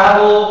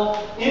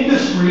travel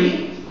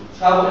industry.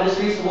 So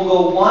we'll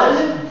go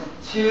 1,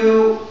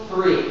 2,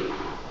 3.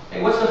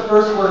 Okay, what's the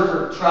first word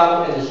for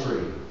travel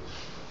industry?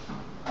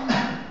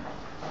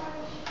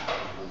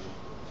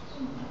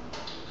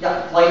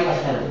 Yeah, flight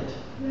attendant.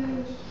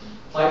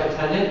 Flight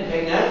attendant.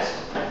 Okay, next.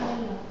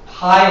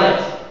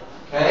 Pilot.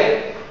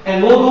 Okay.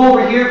 And we'll go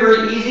over here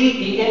very easy,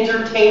 the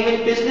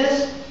entertainment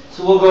business.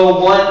 So we'll go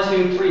 1,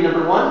 2, 3.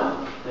 Number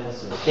 1.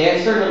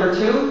 Dancer. Number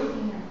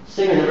 2.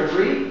 Singer. Number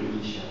 3.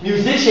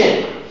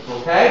 Musician.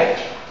 Okay.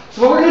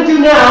 So what we're going to do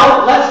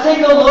now, let's take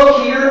a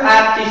look here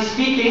at the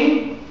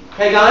speaking.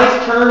 Okay,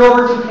 guys, turn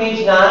over to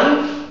page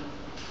 9.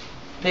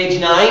 Page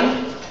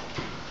 9.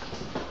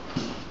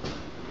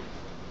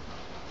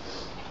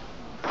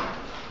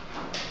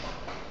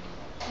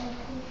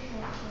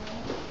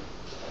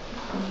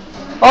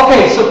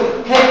 Okay,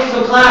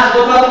 so class,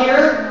 look up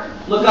here.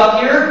 Look up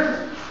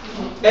here.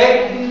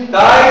 Okay,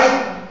 guys.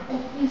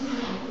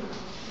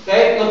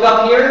 Okay, look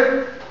up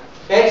here.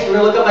 Okay, so we're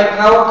going to look at my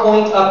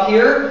PowerPoint up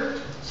here.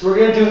 So we're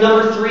going to do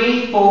number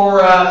 3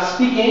 for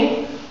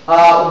speaking,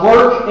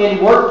 work in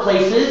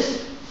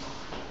workplaces.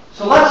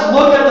 So let's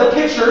look at the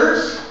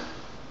pictures.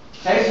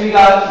 Okay, so we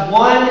got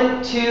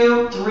 1,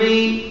 2,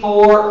 3,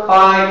 4,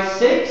 5,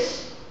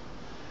 6.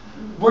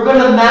 We're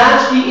going to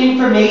match the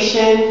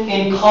information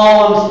in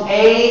columns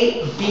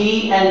A,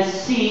 B, and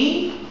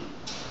C.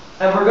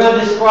 And we're going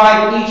to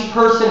describe each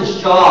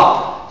person's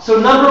job. So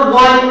number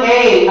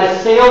 1A,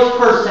 a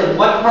salesperson.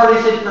 What part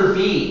is it for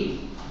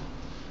B?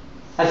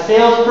 A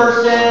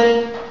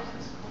salesperson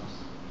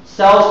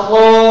sells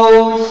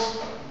clothes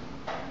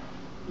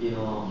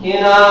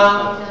in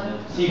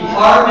a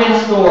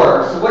department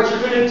store. So what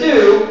you're going to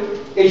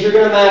do is you're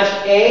going to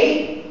match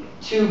A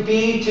to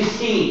B to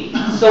C.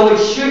 So it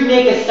should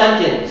make a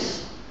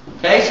sentence.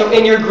 Okay, so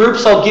in your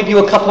groups I'll give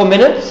you a couple of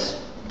minutes.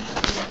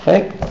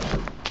 Okay.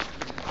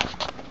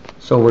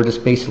 So we're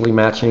just basically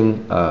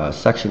matching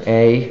section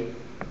A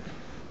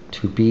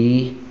to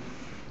B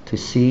to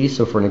C.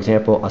 So for an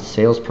example, a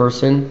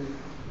salesperson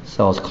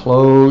sells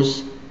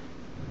clothes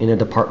in a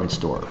department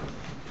store.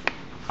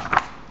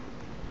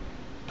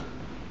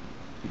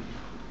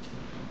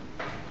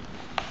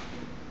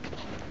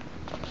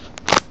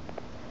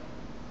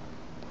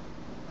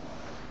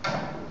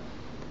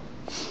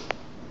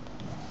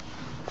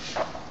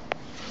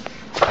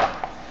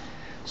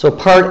 So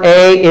part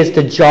A is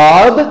the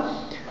job.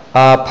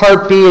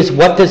 Part B is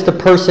what does the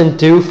person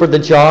do for the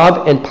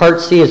job. And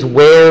part C is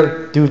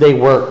where do they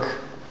work.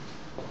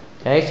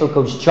 Okay, so it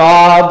goes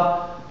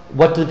job,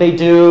 what do they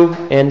do,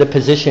 and the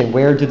position,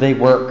 where do they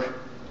work.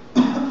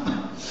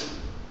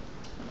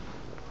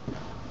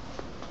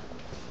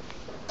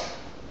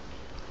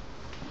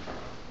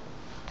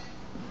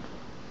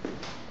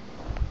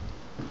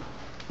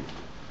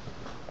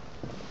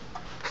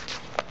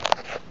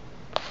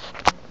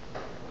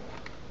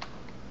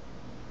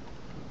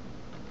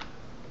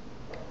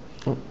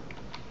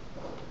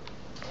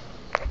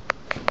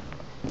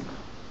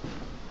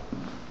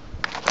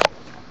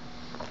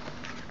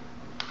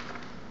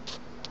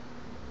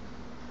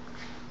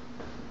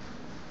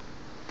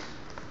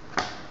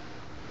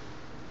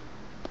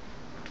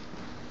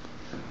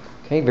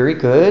 Okay, very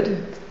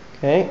good.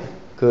 Okay,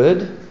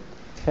 good.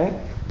 Okay.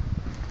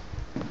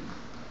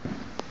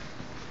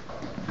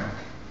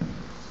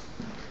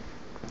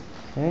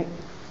 Okay.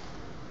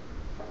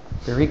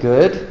 Very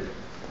good.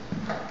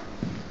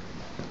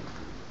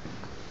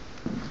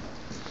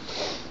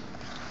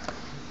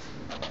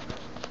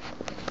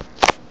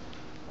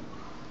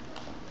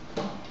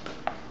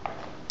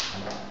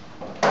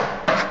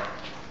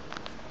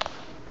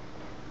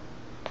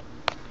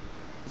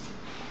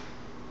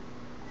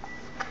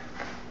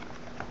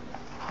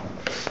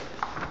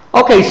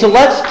 Okay, so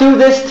let's do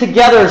this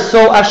together.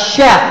 So a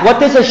chef, what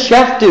does a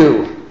chef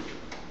do?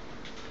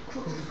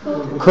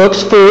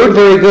 Cooks food,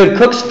 very good.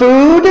 Cooks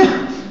food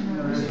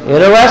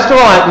in a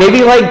restaurant,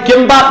 maybe like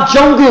gimbap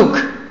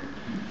jjanguk.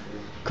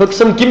 Cook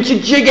some kimchi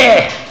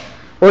jjigae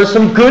or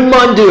some good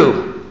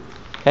mandu.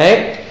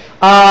 Okay?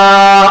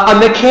 A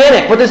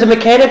mechanic, what does a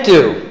mechanic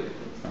do?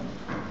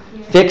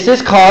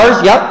 Fixes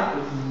cars, yep.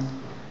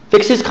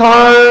 Fixes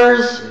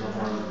cars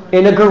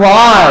in a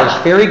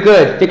garage, very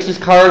good. Fixes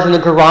cars in a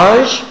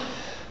garage.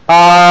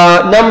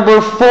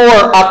 Number 4,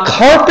 a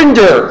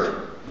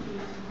carpenter.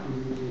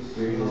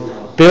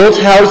 Builds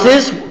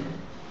houses.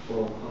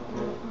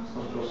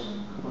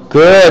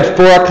 Good.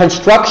 For a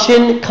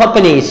construction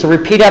company. So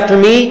repeat after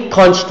me.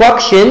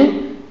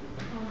 Construction.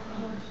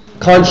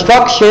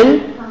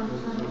 Construction.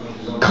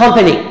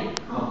 Company.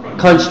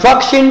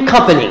 Construction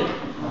company.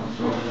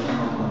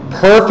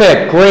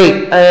 Perfect.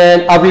 Great.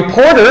 And a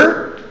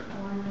reporter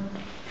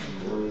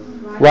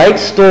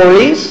writes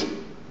stories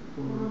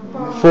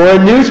for a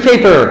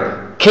newspaper.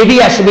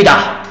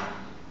 KBS입니다.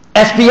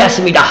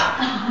 SBS입니다.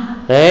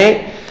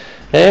 Okay?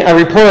 Okay, a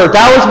reporter.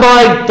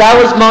 That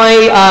was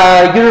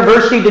my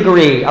university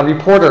degree. A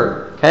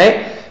reporter.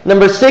 Okay.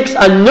 Number 6,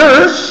 a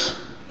nurse.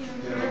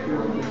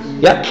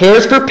 Yep,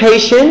 cares for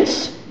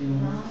patients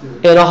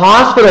in a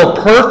hospital.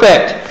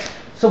 Perfect.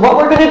 So what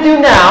we're going to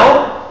do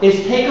now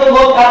is take a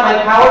look at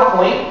my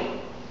PowerPoint.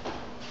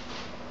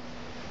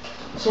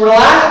 So the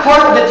last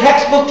part of the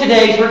textbook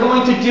today is we're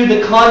going to do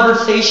the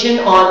conversation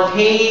on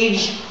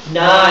page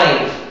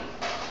 9.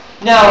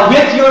 Now,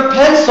 with your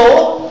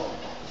pencil,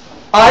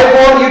 I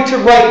want you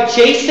to write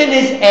Jason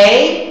is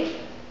A,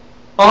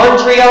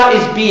 Andrea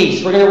is B.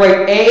 So we're going to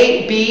write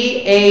A,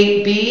 B,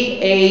 A, B,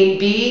 A,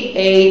 B,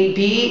 A,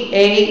 B,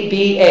 A,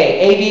 B, A.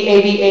 A, B,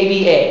 A, B, A,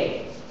 B,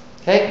 A.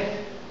 Okay?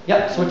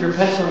 Yep, so with your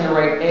pencil, we're going to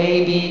write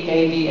A, B,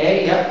 A, B,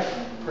 A. Yep.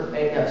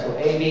 Yep. So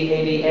A, B,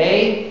 A, B,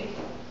 A.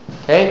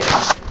 Okay?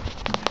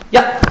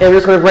 Yep, and we're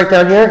just going to write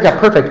down here. Yeah,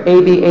 perfect.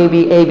 A, B, A,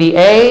 B, A, B,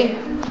 A.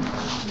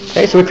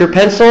 Okay, so with your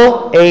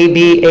pencil, A,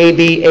 B, A,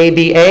 B, A,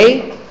 B,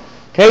 A.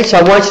 Okay, so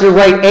I want you to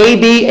write A,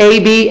 B, A,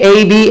 B,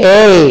 A, B,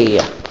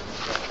 A.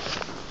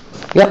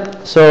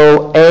 Yep,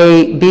 so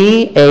A,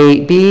 B,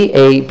 A, B,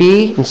 A,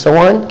 B, and so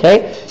on.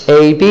 Okay,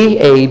 A, B,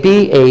 A,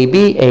 B, A,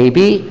 B, A,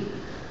 B.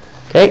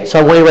 Okay, so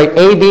I want you to write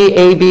A, B,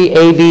 A, B,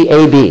 A, B,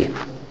 A, B.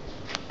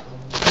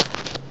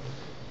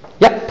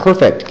 Yep,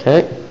 perfect.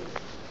 Okay.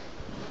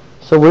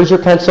 So where's your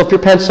pencil? If your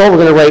pencil, we're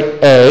going to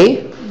write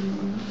A,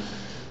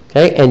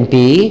 okay, and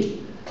B,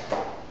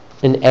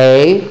 and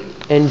A,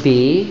 and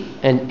B,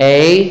 and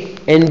A,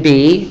 and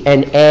B,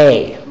 and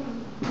A.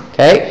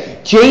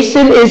 Okay?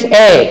 Jason is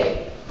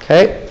A.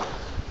 Okay?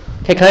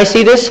 Okay, can I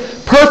see this?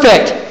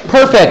 Perfect.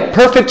 Perfect.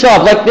 Perfect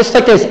job. Like this,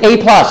 A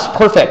plus.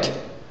 Perfect.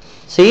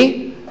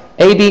 See?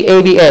 A, B,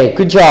 A, B, A.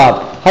 Good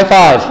job. High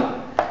five.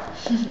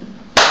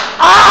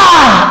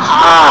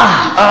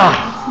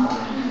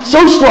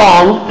 So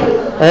strong.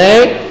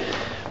 Okay?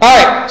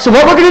 Alright, so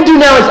what we're going to do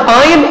now is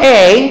I am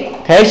A.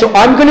 Okay, so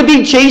I'm going to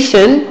be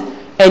Jason,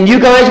 and you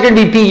guys are going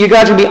to be B. You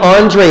guys are going to be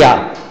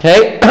Andrea.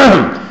 Okay?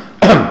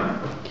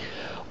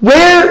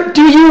 Where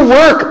do you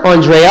work,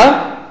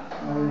 Andrea?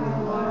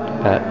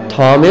 At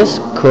Thomas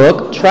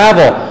Cook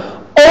Travel.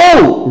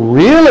 Oh,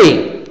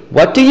 really?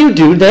 What do you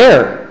do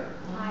there?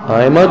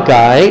 I'm a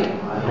guide.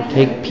 I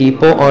take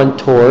people on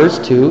tours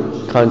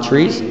to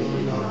countries,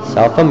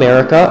 South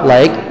America,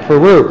 like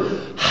Peru.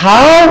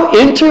 How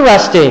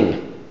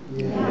interesting.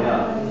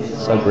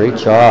 It's a great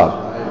job.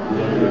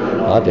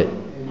 Love it.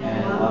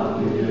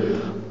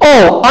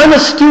 Oh, I'm a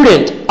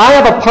student. I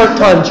have a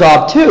part-time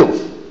job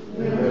too.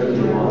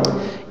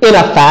 In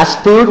a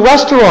fast food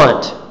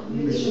restaurant.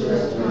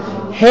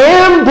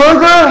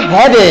 Hamburger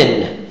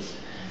heaven.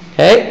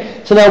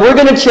 Okay, so now we're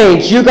going to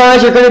change. You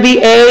guys are going to be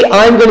A,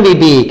 I'm going to be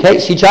B. Okay,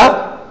 see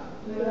job?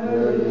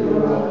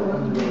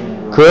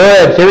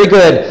 Good, very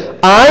good.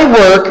 I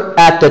work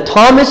at the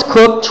Thomas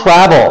Cook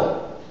Travel.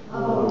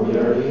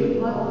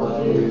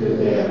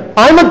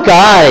 I'm a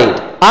guide.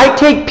 I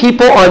take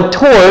people on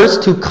tours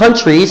to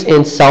countries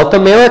in South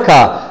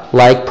America,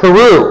 like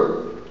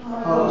Peru.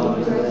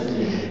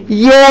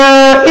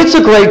 Yeah, it's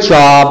a great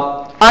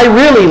job. I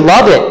really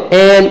love it.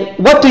 And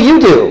what do you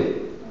do?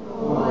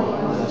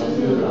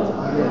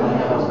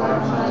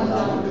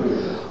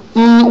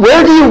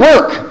 Where do you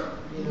work?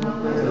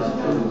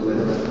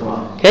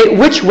 Okay,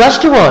 which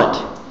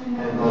restaurant?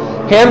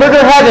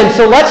 Hamburger Heaven.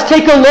 So let's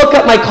take a look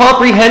at my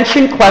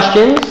comprehension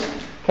questions.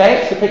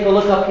 Okay, so take a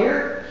look up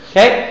here.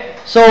 Okay.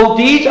 So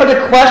these are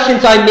the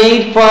questions I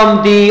made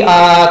from the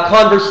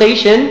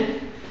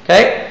conversation.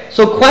 Okay.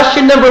 So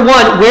question number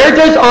 1: where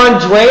does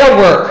Andrea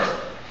work?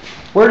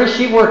 Where does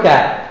she work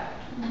at?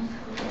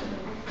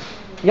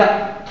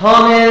 Yeah.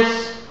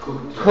 Thomas,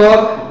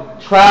 cook,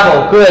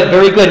 travel. Good.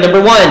 Very good.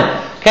 Number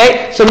 1.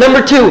 Okay. So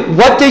number 2: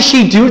 what does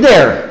she do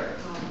there?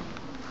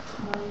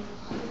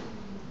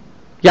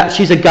 Yeah,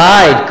 she's a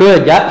guide.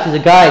 Good. Yeah, she's a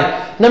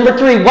guide. Number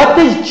 3: what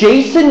does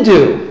Jason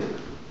do?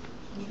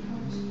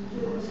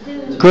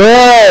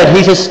 Good.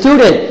 He's a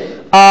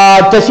student.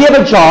 Does he have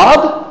a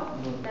job?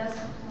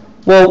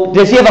 Well,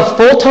 does he have a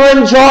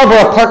full-time job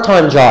or a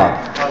part-time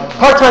job?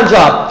 Part-time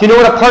job. Do you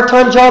know what a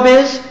part-time job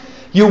is?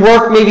 You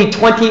work maybe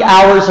 20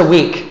 hours a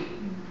week.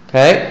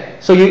 Okay?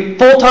 So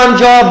full-time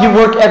job, you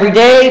work every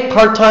day.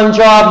 Part-time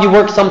job, you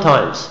work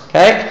sometimes.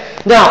 Okay?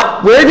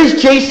 Now, where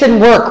does Jason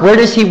work? Where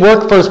does he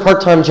work for his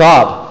part-time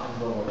job?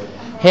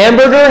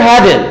 Hamburger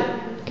Heaven.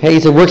 Okay,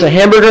 he works at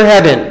Hamburger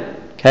Heaven.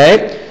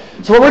 Okay?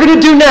 So what we're going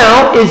to do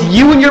now is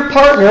you and your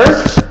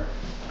partners,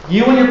 so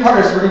we're going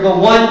to go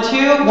 1,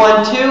 2,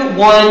 1, 2,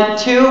 1,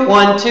 2,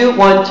 1, 2,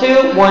 1,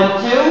 2,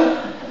 1,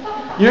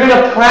 2. You're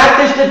going to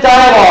practice the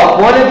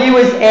dialogue. One of you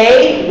is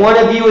A, one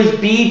of you is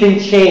B, then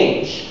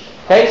change.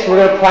 Okay, so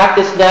we're going to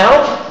practice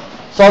now.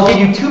 So I'll give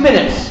you 2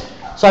 minutes.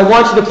 So I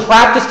want you to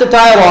practice the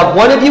dialogue.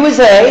 One of you is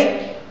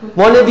A,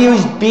 one of you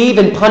is B,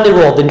 then pundit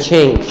roll, then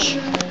change.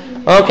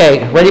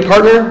 Okay, ready,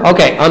 partner?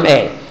 Okay, I'm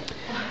A.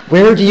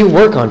 Where do you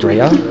work,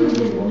 Andrea? I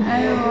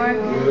work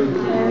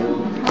at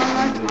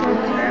Thomas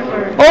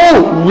Cook.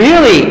 Oh,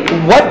 really?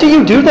 What do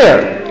you do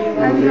there?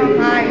 I'm a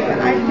guide.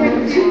 I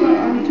take people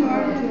on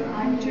tour to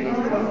countries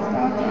in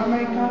South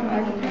America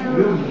and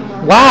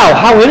Peru. Wow,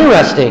 how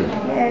interesting.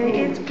 And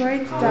it's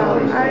great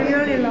stuff. I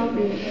really love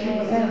it.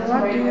 And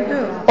what do you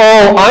do?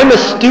 Oh, I'm a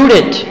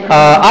student.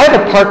 I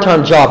have a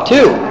part-time job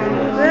too.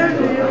 Where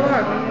do you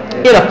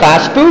work? In a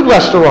fast food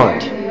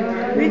restaurant.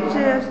 Which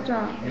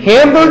restaurant?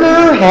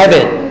 Hamburger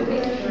Heaven.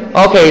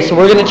 Okay, so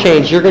we're going to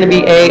change. You're going to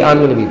be A, I'm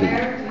going to be B.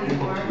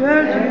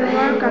 Where do you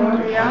work,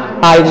 Andrea?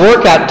 I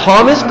work at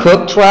Thomas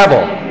Cook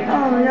Travel.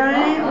 Oh,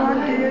 really?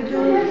 What do you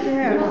do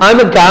there? I'm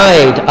a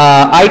guide.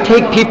 I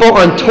take people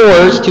on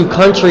tours to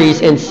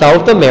countries in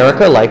South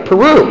America like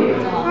Peru.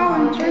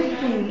 How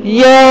interesting.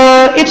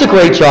 Yeah, it's a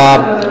great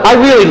job. I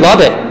really love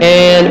it.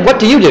 And what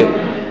do you do?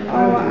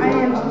 Oh, I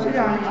am a student.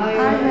 I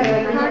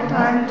have a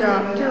part-time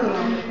job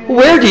too.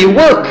 Where do you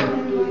work?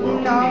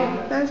 In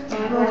a fast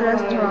food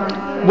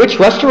restaurant. Which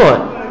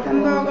restaurant?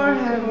 Hamburger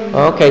Heaven.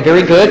 Okay,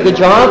 very good. Good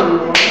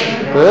job.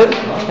 Good.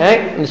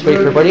 Okay, I'm just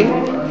waiting for everybody.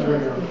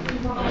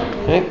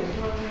 Okay.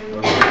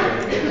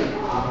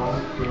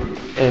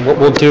 And what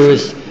we'll do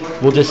is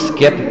we'll just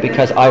skip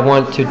because I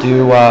want to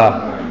do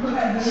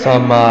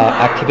some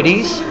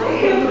activities.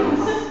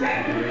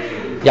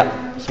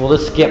 Yeah, so we'll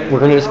just skip. We're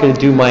just going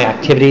to do my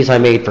activities I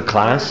made for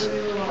class.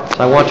 So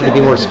I want you to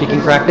do more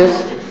speaking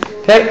practice.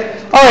 Okay?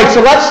 All right,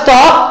 so let's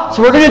stop.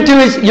 So what we're going to do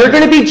is you're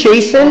going to be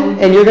Jason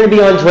and you're going to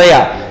be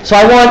Andrea. So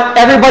I want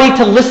everybody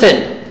to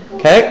listen.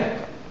 Okay?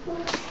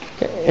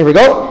 Okay, here we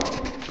go.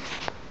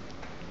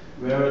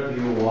 Where do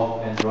you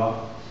walk and drive?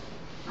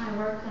 I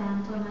work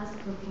at Thomas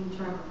Cooking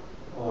Travel.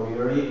 Oh,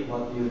 really?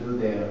 What do you do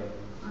there?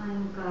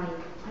 I'm a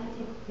guide. I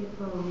take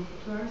people on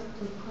tours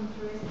to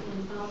countries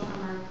in South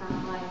America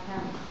like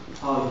Peru.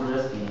 How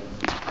interesting.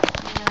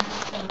 And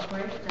it's a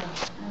great job.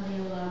 I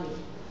really love it.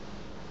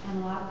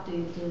 And what do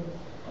you do?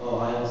 Oh,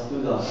 I am a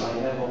student. I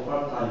have a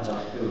part-time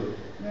job too.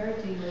 Where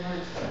do you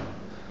work?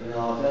 In a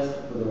fast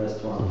food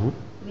restaurant.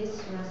 Which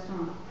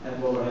restaurant?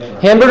 Hamburger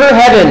Heaven. Hamburger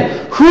Heaven.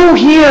 Who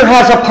here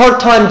has a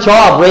part-time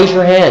job? Raise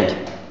your hand.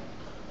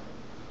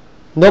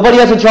 Nobody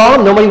has a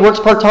job? Nobody works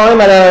part-time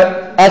at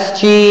a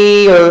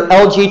SG or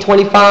LG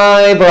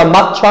 25 or a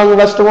makchang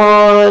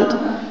restaurant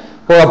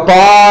or a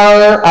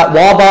bar at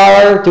Wall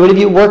Bar? Do any of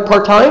you work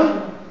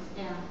part-time?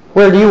 Yeah.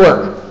 Where do you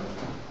work?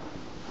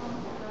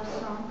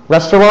 Restaurant?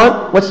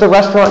 Restaurant? What's the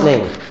restaurant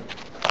name?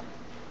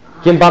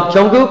 Gimbap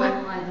Jungkook?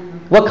 I don't know.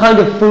 What kind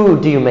of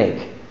food do you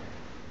make?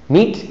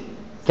 Meat?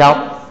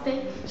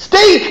 Steak?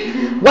 Steak!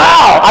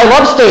 Wow, I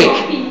love steak.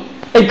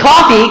 And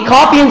coffee.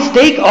 Coffee and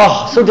steak.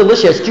 Oh, so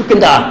delicious.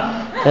 Jukanda.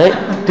 Okay.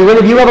 Do any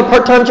of you have a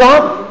part-time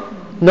job?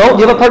 No?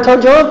 Do you have a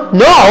part-time job?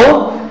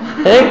 No?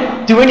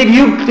 Okay. Do any of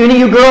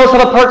you girls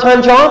have a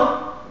part-time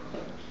job?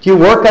 Do you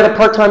work at a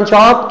part-time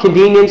job?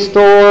 Convenience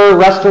store,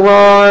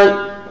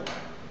 restaurant,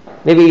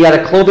 maybe at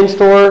a clothing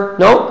store?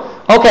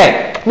 No?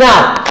 Okay.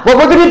 Now, what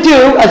we're going to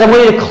do is I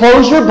want you to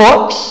close your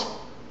books.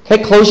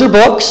 Okay, close your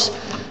books.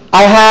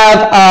 I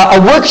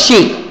have a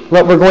worksheet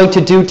what we're going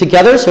to do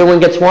together, so everyone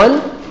gets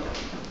one.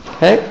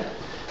 Okay.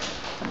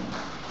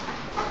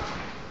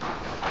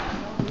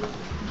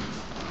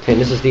 Okay,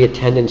 this is the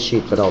attendance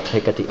sheet that I'll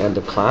take at the end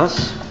of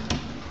class.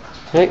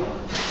 Okay.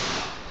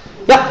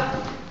 Yeah.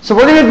 So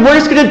we're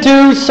just gonna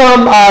do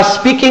some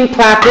speaking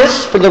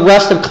practice for the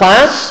rest of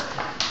class.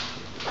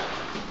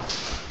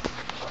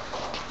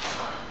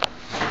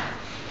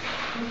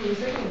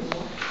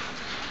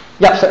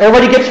 Yep. So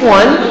everybody gets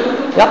one.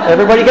 Yep.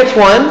 Everybody gets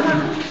one.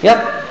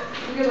 Yep.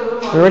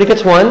 Everybody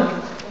gets one.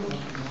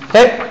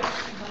 Okay?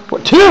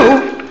 What,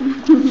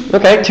 2?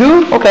 Okay,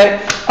 2?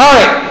 Okay. All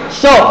right,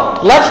 so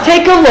let's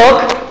take a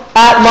look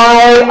at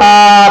my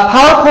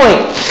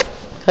PowerPoint.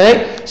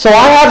 Okay? So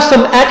I have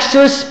some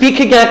extra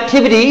speaking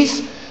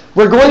activities.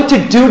 We're going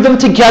to do them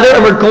together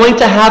and we're going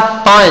to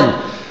have fun.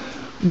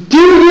 Do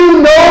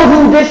you know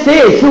who this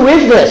is? Who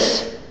is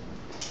this?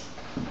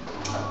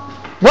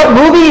 What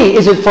movie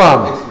is it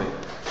from? X-Men.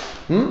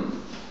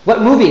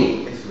 What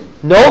movie? X-Men.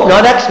 No,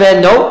 not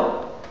X-Men, no.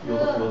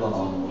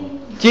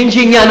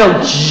 Yeah,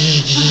 no.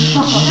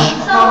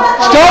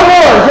 Star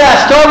Wars,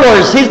 yeah, Star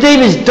Wars. His name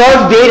is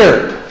Darth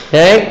Vader.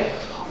 Okay?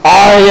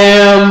 I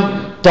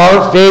am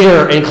Darth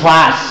Vader in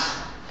class.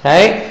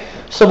 Okay?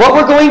 So what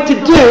we're going to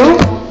do,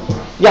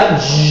 yeah.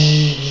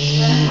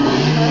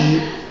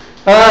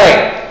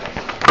 Alright.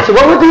 So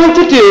what we're going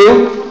to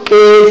do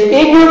is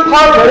in your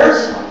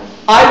partners,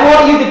 I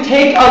want you to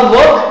take a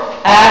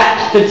look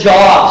at the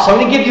job. So I'm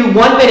going to give you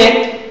 1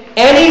 minute.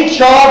 Any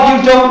job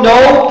you don't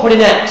know, put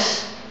an X.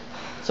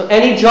 So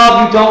any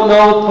job you don't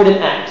know, put an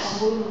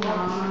X.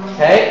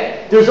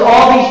 Okay? There's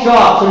all these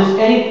jobs. So there's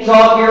any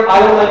job here I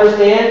don't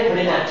understand, put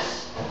an X.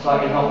 So I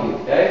can help you.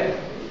 Okay?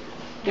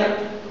 Yep.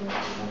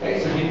 Okay,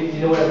 so you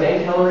know what a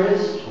bank teller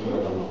is?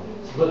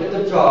 So look at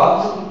the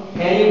jobs.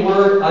 Any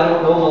word I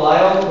don't know,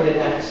 Malayo, put an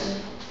X.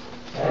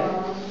 Okay?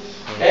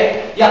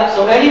 Okay? Yeah,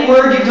 so any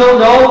word you don't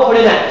know, put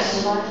an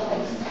X.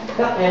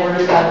 Yeah, and we're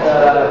just at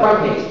the front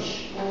page.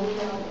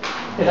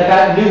 Because I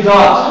got new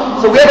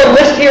jobs. So we have a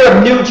list here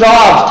of new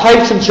jobs,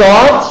 types of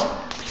jobs.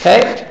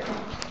 Okay?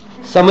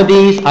 Some of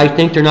these I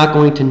think they're not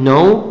going to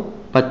know,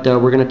 but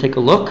we're going to take a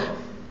look.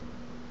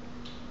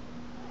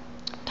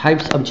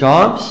 Types of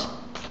jobs.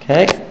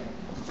 Okay?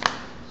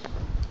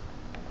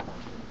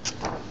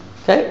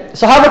 Okay?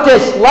 So how about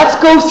this?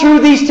 Let's go through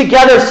these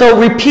together. So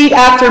repeat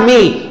after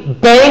me.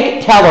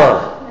 Bank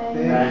teller.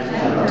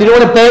 Do you know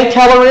what a bank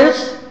teller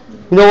is?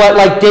 You know what,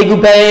 like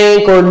Daegu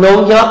Bank or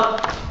Nonghyuk?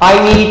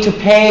 I need to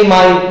pay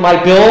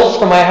my bills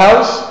for my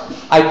house.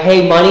 I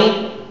pay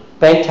money.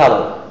 Bank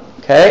teller.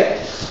 Okay?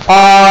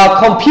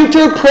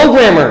 Computer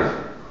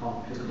programmer.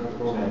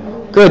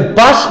 Good.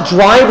 Bus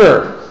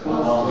driver.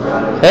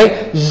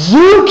 Okay?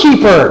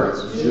 Zookeeper.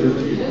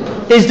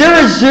 Is there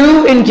a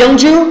zoo in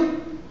Gyeongju?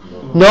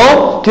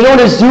 No? Do you know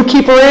what a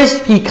zookeeper is?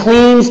 He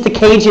cleans the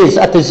cages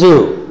at the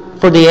zoo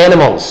for the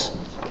animals.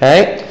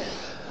 Okay?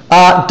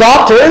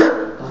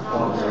 Doctor.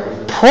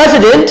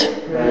 President.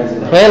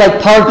 Okay,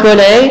 like Park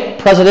Geun-hye,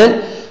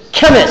 president.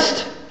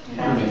 Chemist.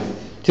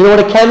 Do you know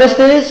what a chemist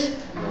is?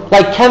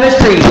 Like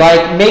chemistry,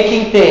 like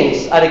making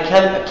things out of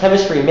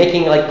chemistry,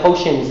 making like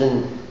potions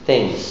and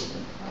things.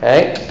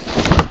 Okay.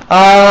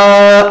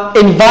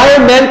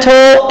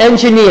 Environmental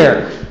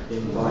engineer.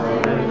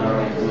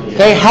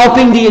 Okay,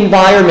 helping the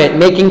environment,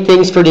 making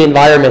things for the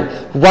environment.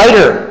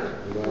 Writer.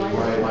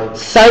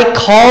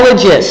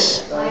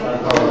 Psychologist.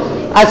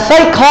 A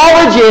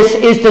psychologist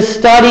is the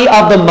study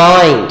of the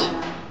mind.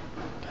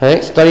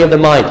 Okay, study of the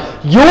mind.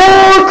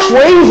 You're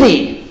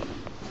crazy.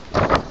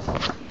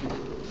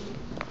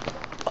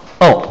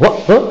 Oh,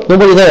 what?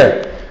 Nobody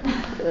there.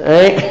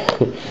 Right?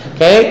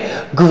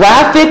 Okay.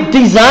 Graphic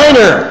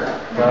designer.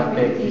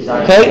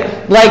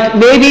 Okay, like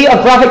maybe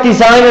a graphic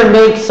designer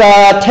makes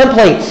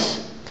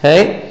templates.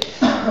 Okay.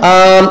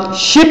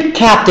 Ship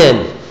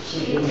captain.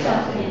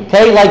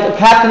 Okay, like the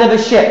captain of a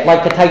ship,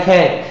 like the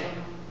Titanic.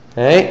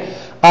 Okay.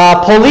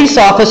 Police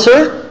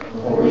officer.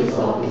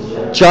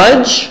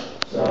 Judge.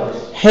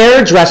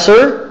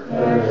 Hairdresser.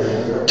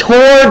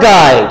 Tour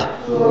guide.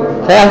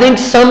 Okay, I think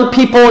some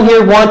people in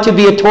here want to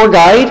be a tour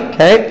guide.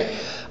 Okay.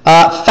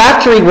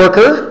 Factory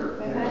worker.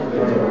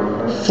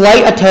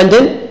 Flight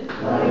attendant.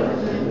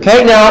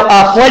 Okay, now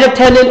a flight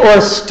attendant or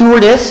a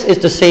stewardess is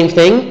the same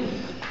thing.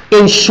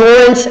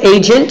 Insurance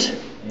agent.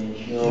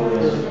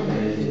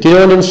 Do you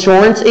know what an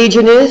insurance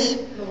agent is?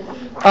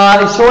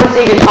 Insurance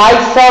agent,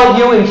 I sell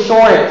you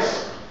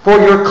insurance for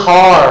your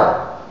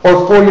car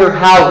or for your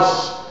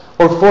house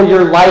or for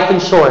your life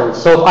insurance.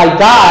 So if I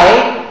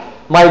die,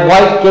 my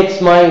wife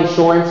gets my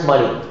insurance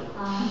money.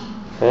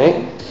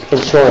 Okay?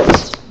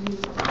 Insurance.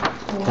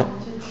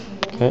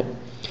 Okay.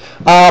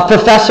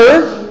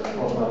 Professor,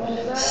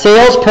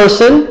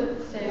 salesperson,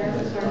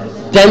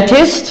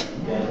 dentist,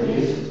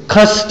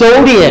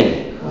 custodian.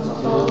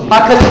 A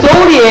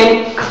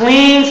custodian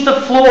cleans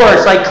the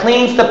floors, like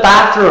cleans the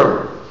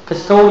bathroom.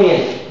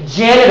 Custodian.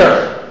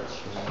 Janitor.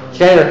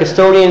 Janitor,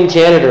 custodian,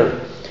 janitor.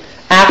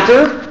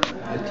 Actor,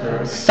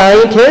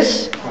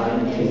 scientist,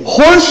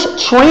 horse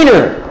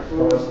trainer.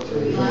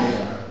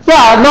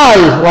 Yeah,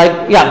 no,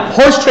 like, yeah,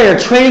 horse trainer,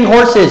 training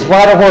horses,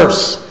 ride a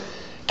horse.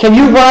 Can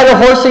you ride a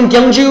horse in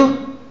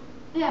Gyeongju?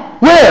 Yeah.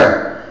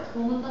 Where?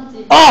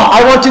 Oh,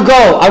 I want to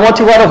go. I want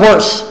to ride a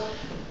horse.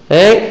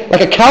 Okay?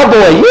 Like a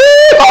cowboy.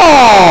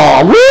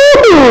 Yeehaw!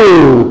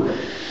 Woo!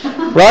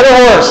 Ride a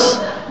horse.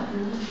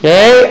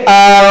 Okay?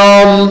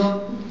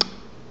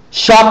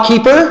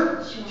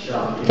 Shopkeeper.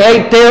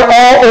 Okay? They're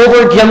all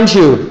over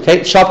Gyeongju.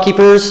 Okay?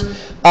 Shopkeepers.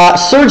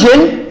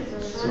 Surgeon.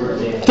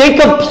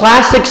 Think of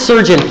plastic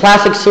surgeon.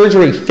 Plastic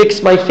surgery.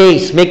 Fix my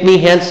face. Make me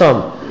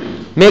handsome.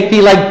 Make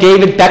me like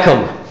David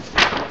Beckham.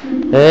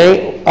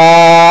 Okay.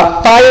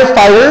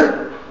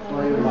 Firefighter.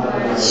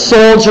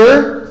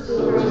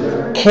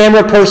 Soldier.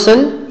 Camera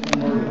person.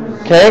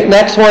 Okay.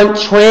 Next one,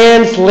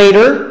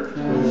 translator.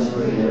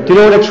 Do you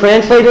know what a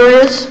translator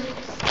is?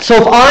 So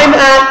if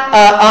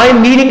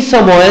I'm meeting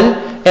someone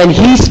and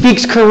he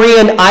speaks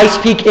Korean, I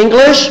speak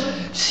English,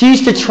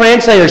 she's the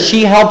translator.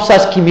 She helps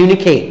us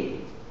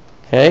communicate.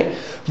 Okay?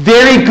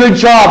 Very good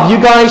job. You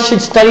guys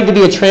should study to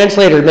be a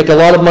translator, make a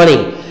lot of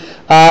money.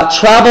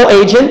 Travel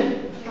agent.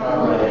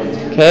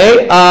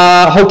 Okay.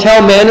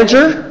 Hotel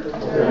manager.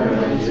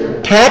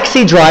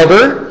 Taxi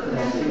driver.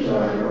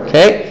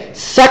 Okay.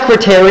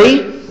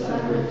 Secretary.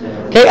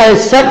 Okay. A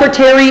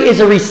secretary is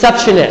a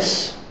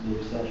receptionist.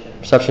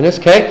 Receptionist.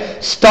 Okay.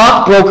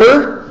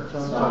 Stockbroker.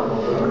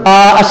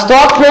 A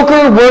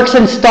stockbroker works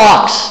in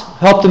stocks.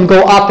 Help them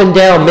go up and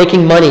down,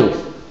 making money.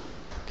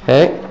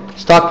 Okay.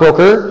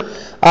 Stockbroker.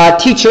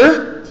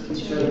 Teacher.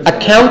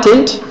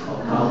 Accountant.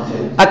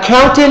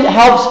 Accountant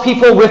helps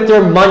people with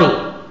their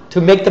money to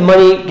make the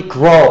money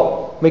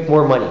grow, make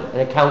more money.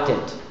 An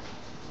accountant.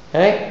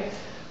 Okay.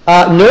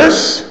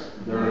 Nurse.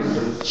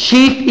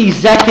 Chief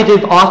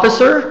executive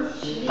officer.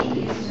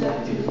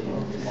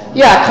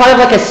 Yeah, kind of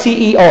like a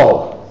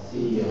CEO.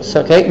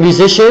 So, okay.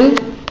 Musician.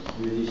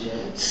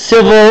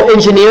 Civil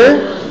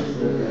engineer.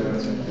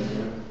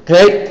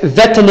 Okay.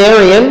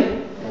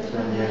 Veterinarian.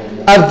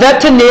 A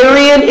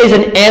veterinarian is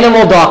an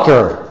animal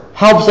doctor.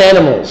 Helps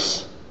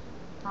animals.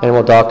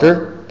 Animal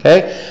doctor.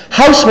 Okay.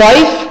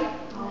 Housewife.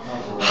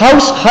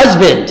 House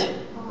husband.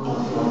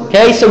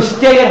 Okay. So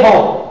stay at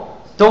home.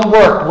 Don't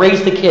work.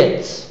 Raise the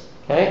kids.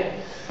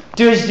 Okay.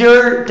 Does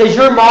your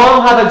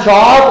mom have a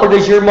job or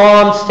does your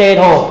mom stay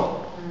at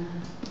home?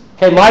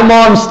 Okay. My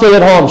mom stayed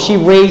at home. She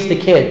raised the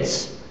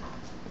kids.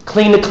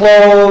 Clean the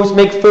clothes.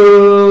 Make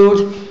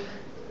food.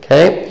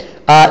 Okay.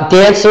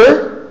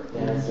 Dancer.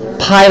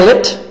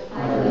 Pilot.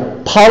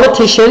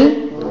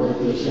 Politician.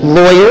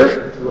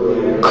 Lawyer.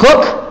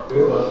 Cook.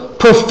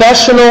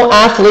 Professional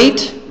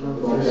athlete.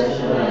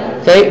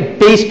 Okay,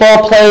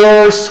 baseball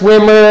player,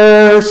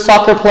 swimmer,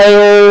 soccer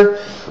player,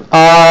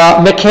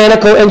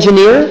 mechanical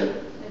engineer.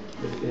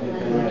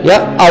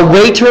 Yep, a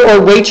waiter or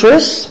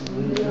waitress,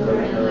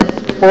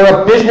 or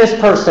a business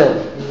person.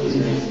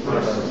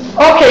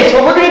 Okay,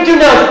 so what we're going to do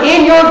now is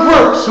in your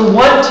group. So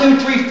 1, 2,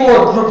 3,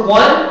 4. Group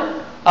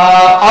 1.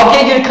 I'll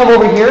get you to come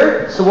over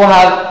here. So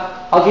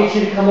I'll get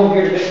you to come over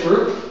here to this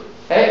group.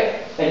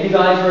 Okay, and you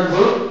guys are in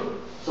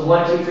group. So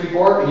 1, 2, 3,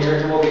 4, and you're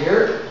going to come over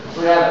here.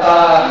 So we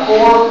have 4,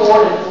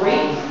 4, and 3.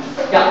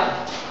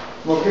 Yeah.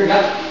 Come over here,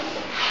 yeah.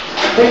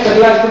 Okay, so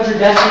you guys put your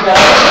desk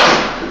together.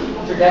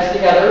 Put your desk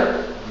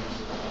together.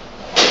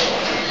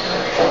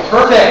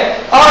 Perfect.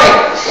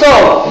 Alright, so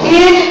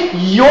in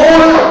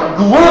your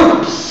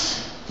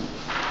groups,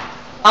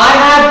 I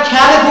have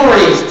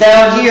categories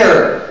down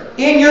here.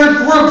 In your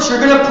groups, you're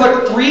going to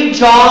put 3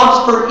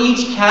 jobs for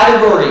each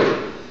category.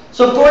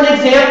 So for an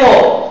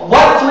example,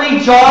 what 3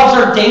 jobs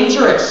are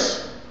dangerous?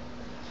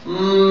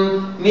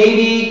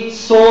 Maybe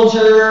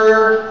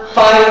soldier,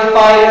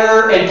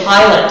 firefighter, and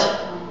pilot.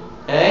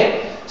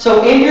 Okay?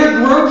 So in your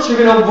groups, you're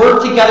going to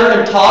work together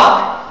and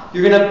talk.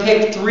 You're going to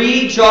pick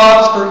 3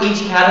 jobs for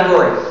each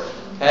category.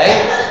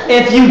 Okay?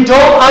 If you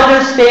don't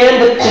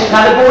understand the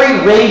category,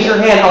 raise your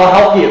hand. I'll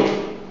help you.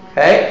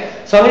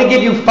 Okay? So I'm going to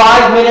give you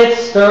 5 minutes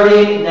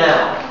starting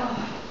now.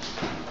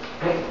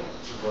 Okay?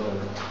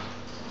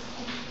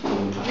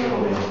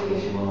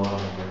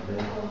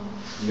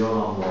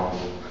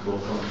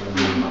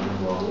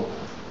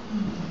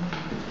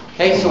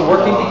 Okay, so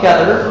working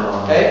together.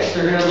 Okay,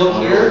 so you're going to look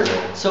here.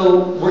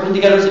 So working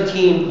together as a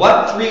team,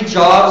 what 3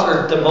 jobs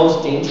are the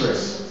most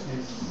dangerous?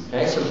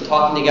 Okay, so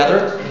talking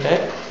together.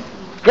 Okay.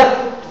 Yep.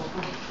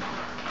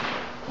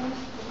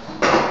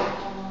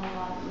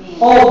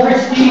 Oh,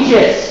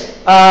 prestigious.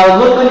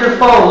 Look on your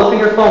phone. Look at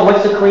your phone.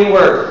 What's the Korean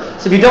word?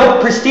 So if you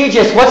don't,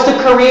 prestigious. What's the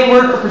Korean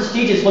word for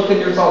prestigious? Look at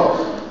your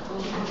phone.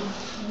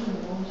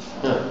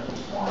 Yeah.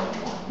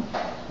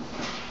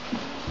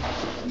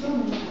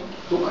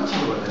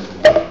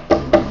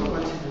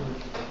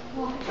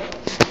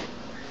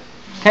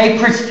 Okay,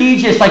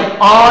 prestigious, like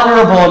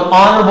honorable, an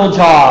honorable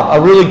job, a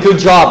really good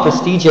job,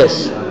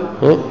 prestigious.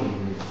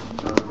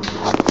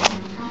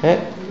 Okay.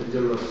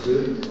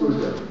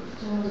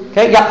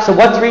 Okay, yeah, so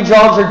what 3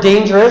 jobs are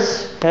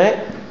dangerous?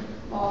 Okay.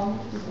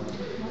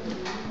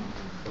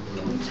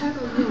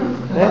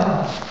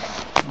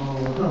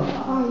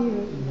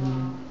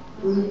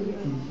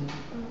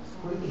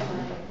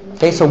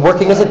 Okay, so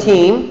working as a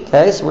team.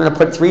 Okay, so we're going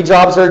to put 3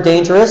 jobs that are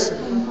dangerous.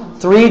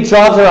 3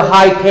 jobs that are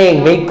high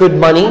paying, make good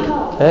money.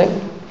 Okay.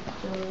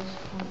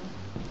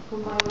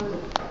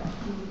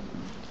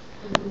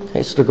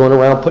 Okay, so they're going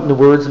around putting the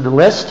words in the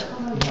list.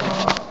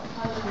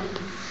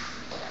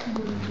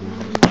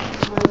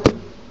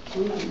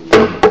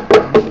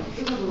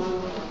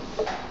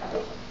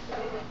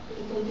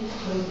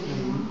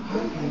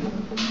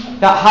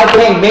 Now, high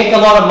paying, make a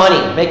lot of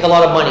money. Make a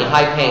lot of money.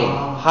 High paying.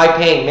 High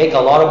paying, make a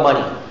lot of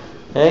money.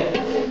 Okay?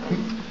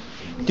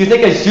 Do you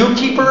think a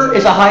zookeeper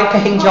is a high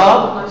paying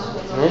job?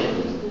 Okay.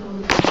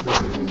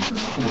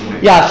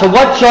 Yeah, so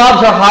what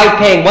jobs are high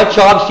paying? What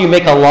jobs do you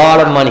make a lot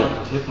of money?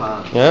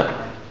 Yeah.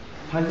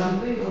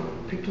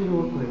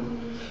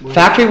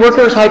 Factory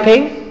worker is high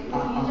paying?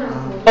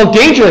 Oh,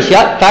 dangerous,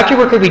 yeah. Factory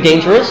worker would be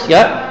dangerous,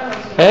 yeah.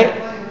 Okay.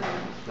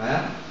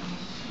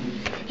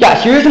 Yeah,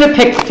 so you're going to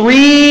pick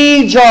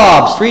 3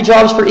 jobs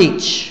for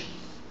each.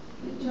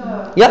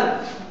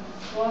 Yep.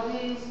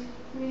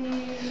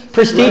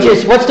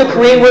 Prestigious. What's the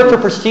Korean word for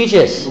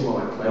prestigious?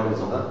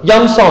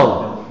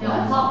 Youngsong.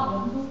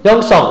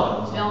 Youngsong.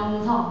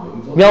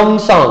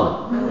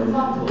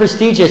 Myeongsong.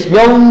 Prestigious.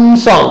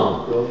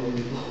 Myeongsong.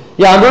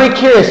 Yeah, I'm very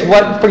curious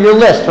what for your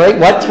list, right?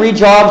 What 3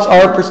 jobs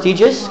are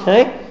prestigious?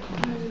 Okay.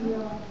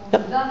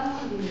 Yep.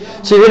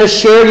 So you're going to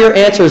share your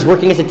answers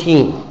working as a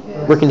team,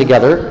 working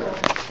together.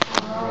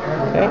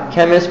 Okay.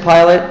 Chemist,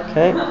 pilot.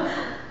 Okay.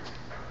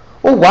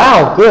 Oh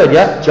wow, good.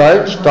 Yeah,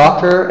 judge,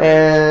 doctor,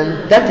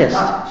 and dentist.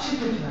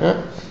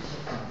 Yeah.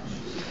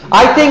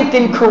 I think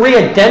in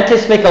Korea,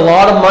 dentists make a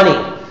lot of money.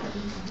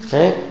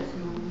 Okay.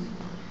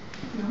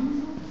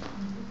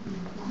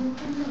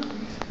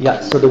 Yeah.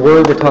 So the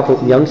word we're talking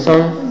about,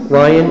 Myeongsong,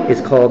 Ryan, is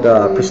called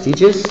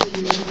prestigious,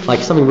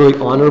 like something really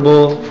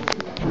honorable.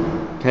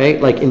 Okay.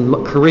 Like in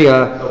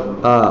Korea,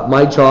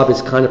 my job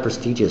is kind of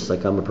prestigious.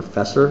 Like I'm a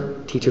professor.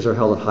 Teachers are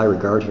held in high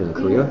regard here in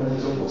Korea.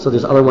 So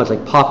there's other ones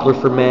like popular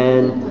for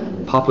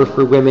men, popular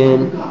for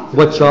women.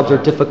 What jobs are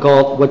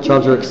difficult? What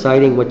jobs are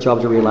exciting? What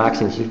jobs are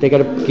relaxing? So they got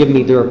to give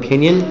me their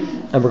opinion,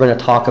 and we're going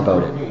to talk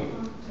about it.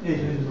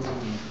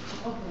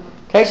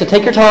 Okay, so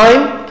take your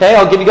time. Okay,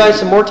 I'll give you guys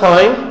some more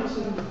time.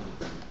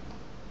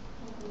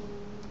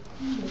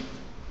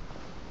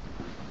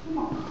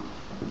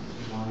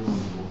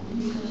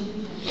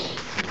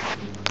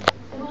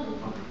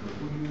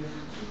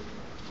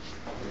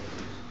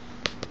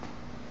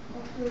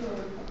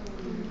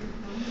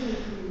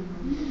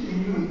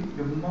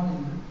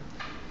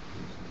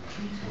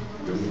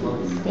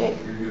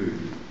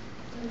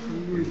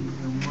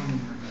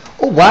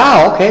 Oh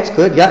wow, okay, it's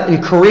good. Yeah,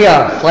 in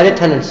Korea, flight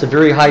attendant is a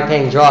very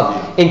high-paying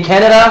job. In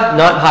Canada,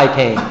 not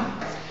high-paying.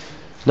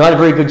 Not a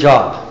very good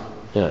job.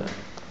 Yeah.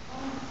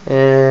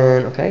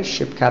 And okay,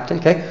 ship captain.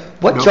 Okay,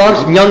 what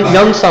jobs?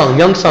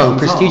 Myeongsong,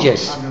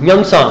 prestigious.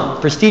 Myeongsong,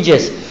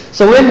 prestigious.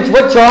 So,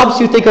 what jobs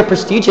do you think are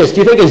prestigious?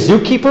 Do you think a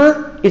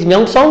zookeeper is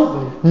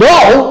Myeongsong?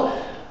 No.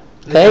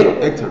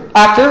 Okay.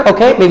 Actor.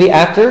 Okay, maybe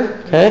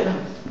actor. Okay.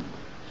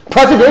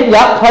 President.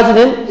 Yeah,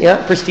 president.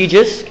 Yeah,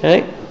 prestigious.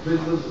 Okay.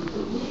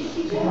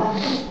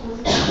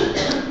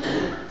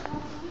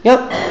 Yep.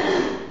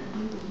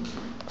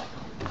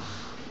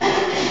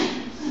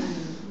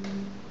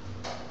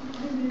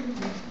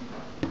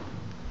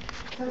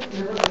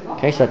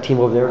 Okay, so that team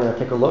over there, I'm going to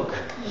take a look.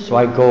 So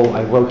I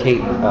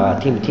rotate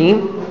team to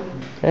team.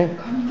 Okay.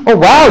 Oh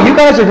wow, you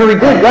guys are very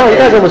good. Wow, you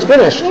guys almost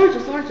finished. Soldier.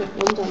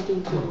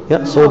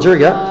 Yeah, soldier,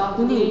 yeah.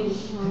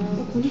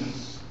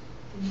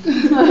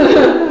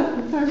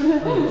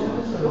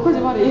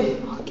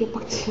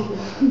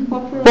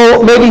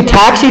 Well, maybe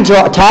taxi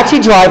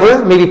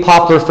driver, maybe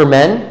popular for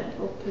men.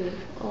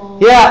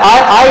 Yeah,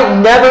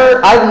 I've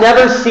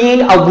never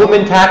seen a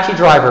woman taxi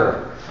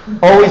driver.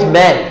 Always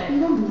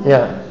men.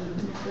 Yeah.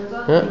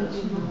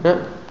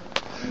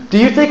 Do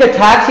you think a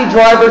taxi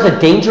driver is a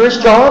dangerous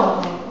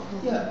job?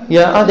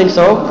 Yeah, I think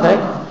so. Okay.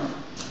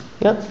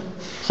 Yeah.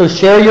 So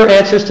share your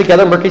answers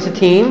together, work as a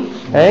team.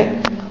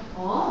 Okay.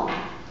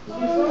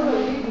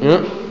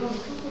 Yeah.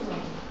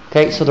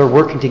 Okay, so they're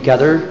working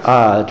together.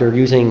 They're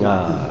using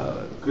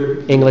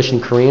English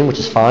and Korean, which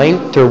is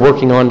fine. They're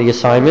working on the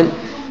assignment.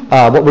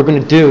 What we're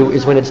going to do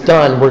is when it's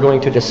done, we're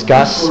going to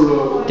discuss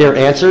their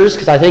answers,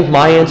 because I think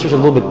my answers are a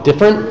little bit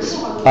different.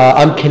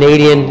 I'm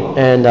Canadian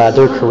and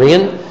they're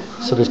Korean,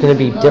 so there's going to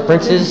be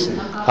differences.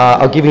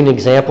 I'll give you an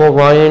example,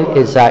 Ryan,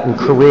 is that in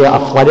Korea, a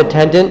flight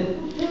attendant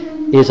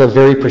is a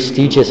very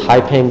prestigious,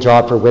 high-paying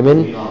job for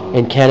women.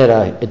 In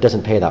Canada, it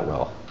doesn't pay that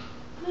well.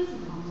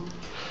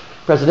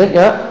 President,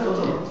 yeah?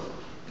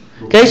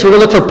 Okay, so we're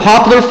going to look for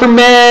popular for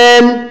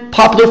men,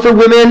 popular for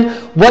women.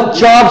 What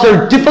jobs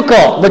are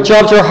difficult? What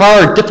jobs are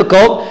hard?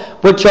 Difficult.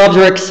 What jobs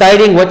are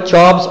exciting? What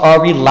jobs are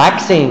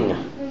relaxing?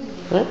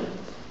 Okay.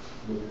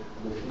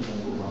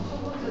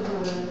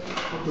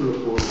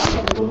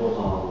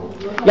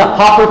 Yeah,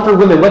 popular for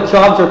women. What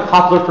jobs are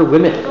popular for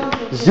women?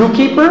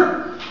 Zookeeper?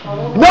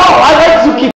 No, I like zookeeper.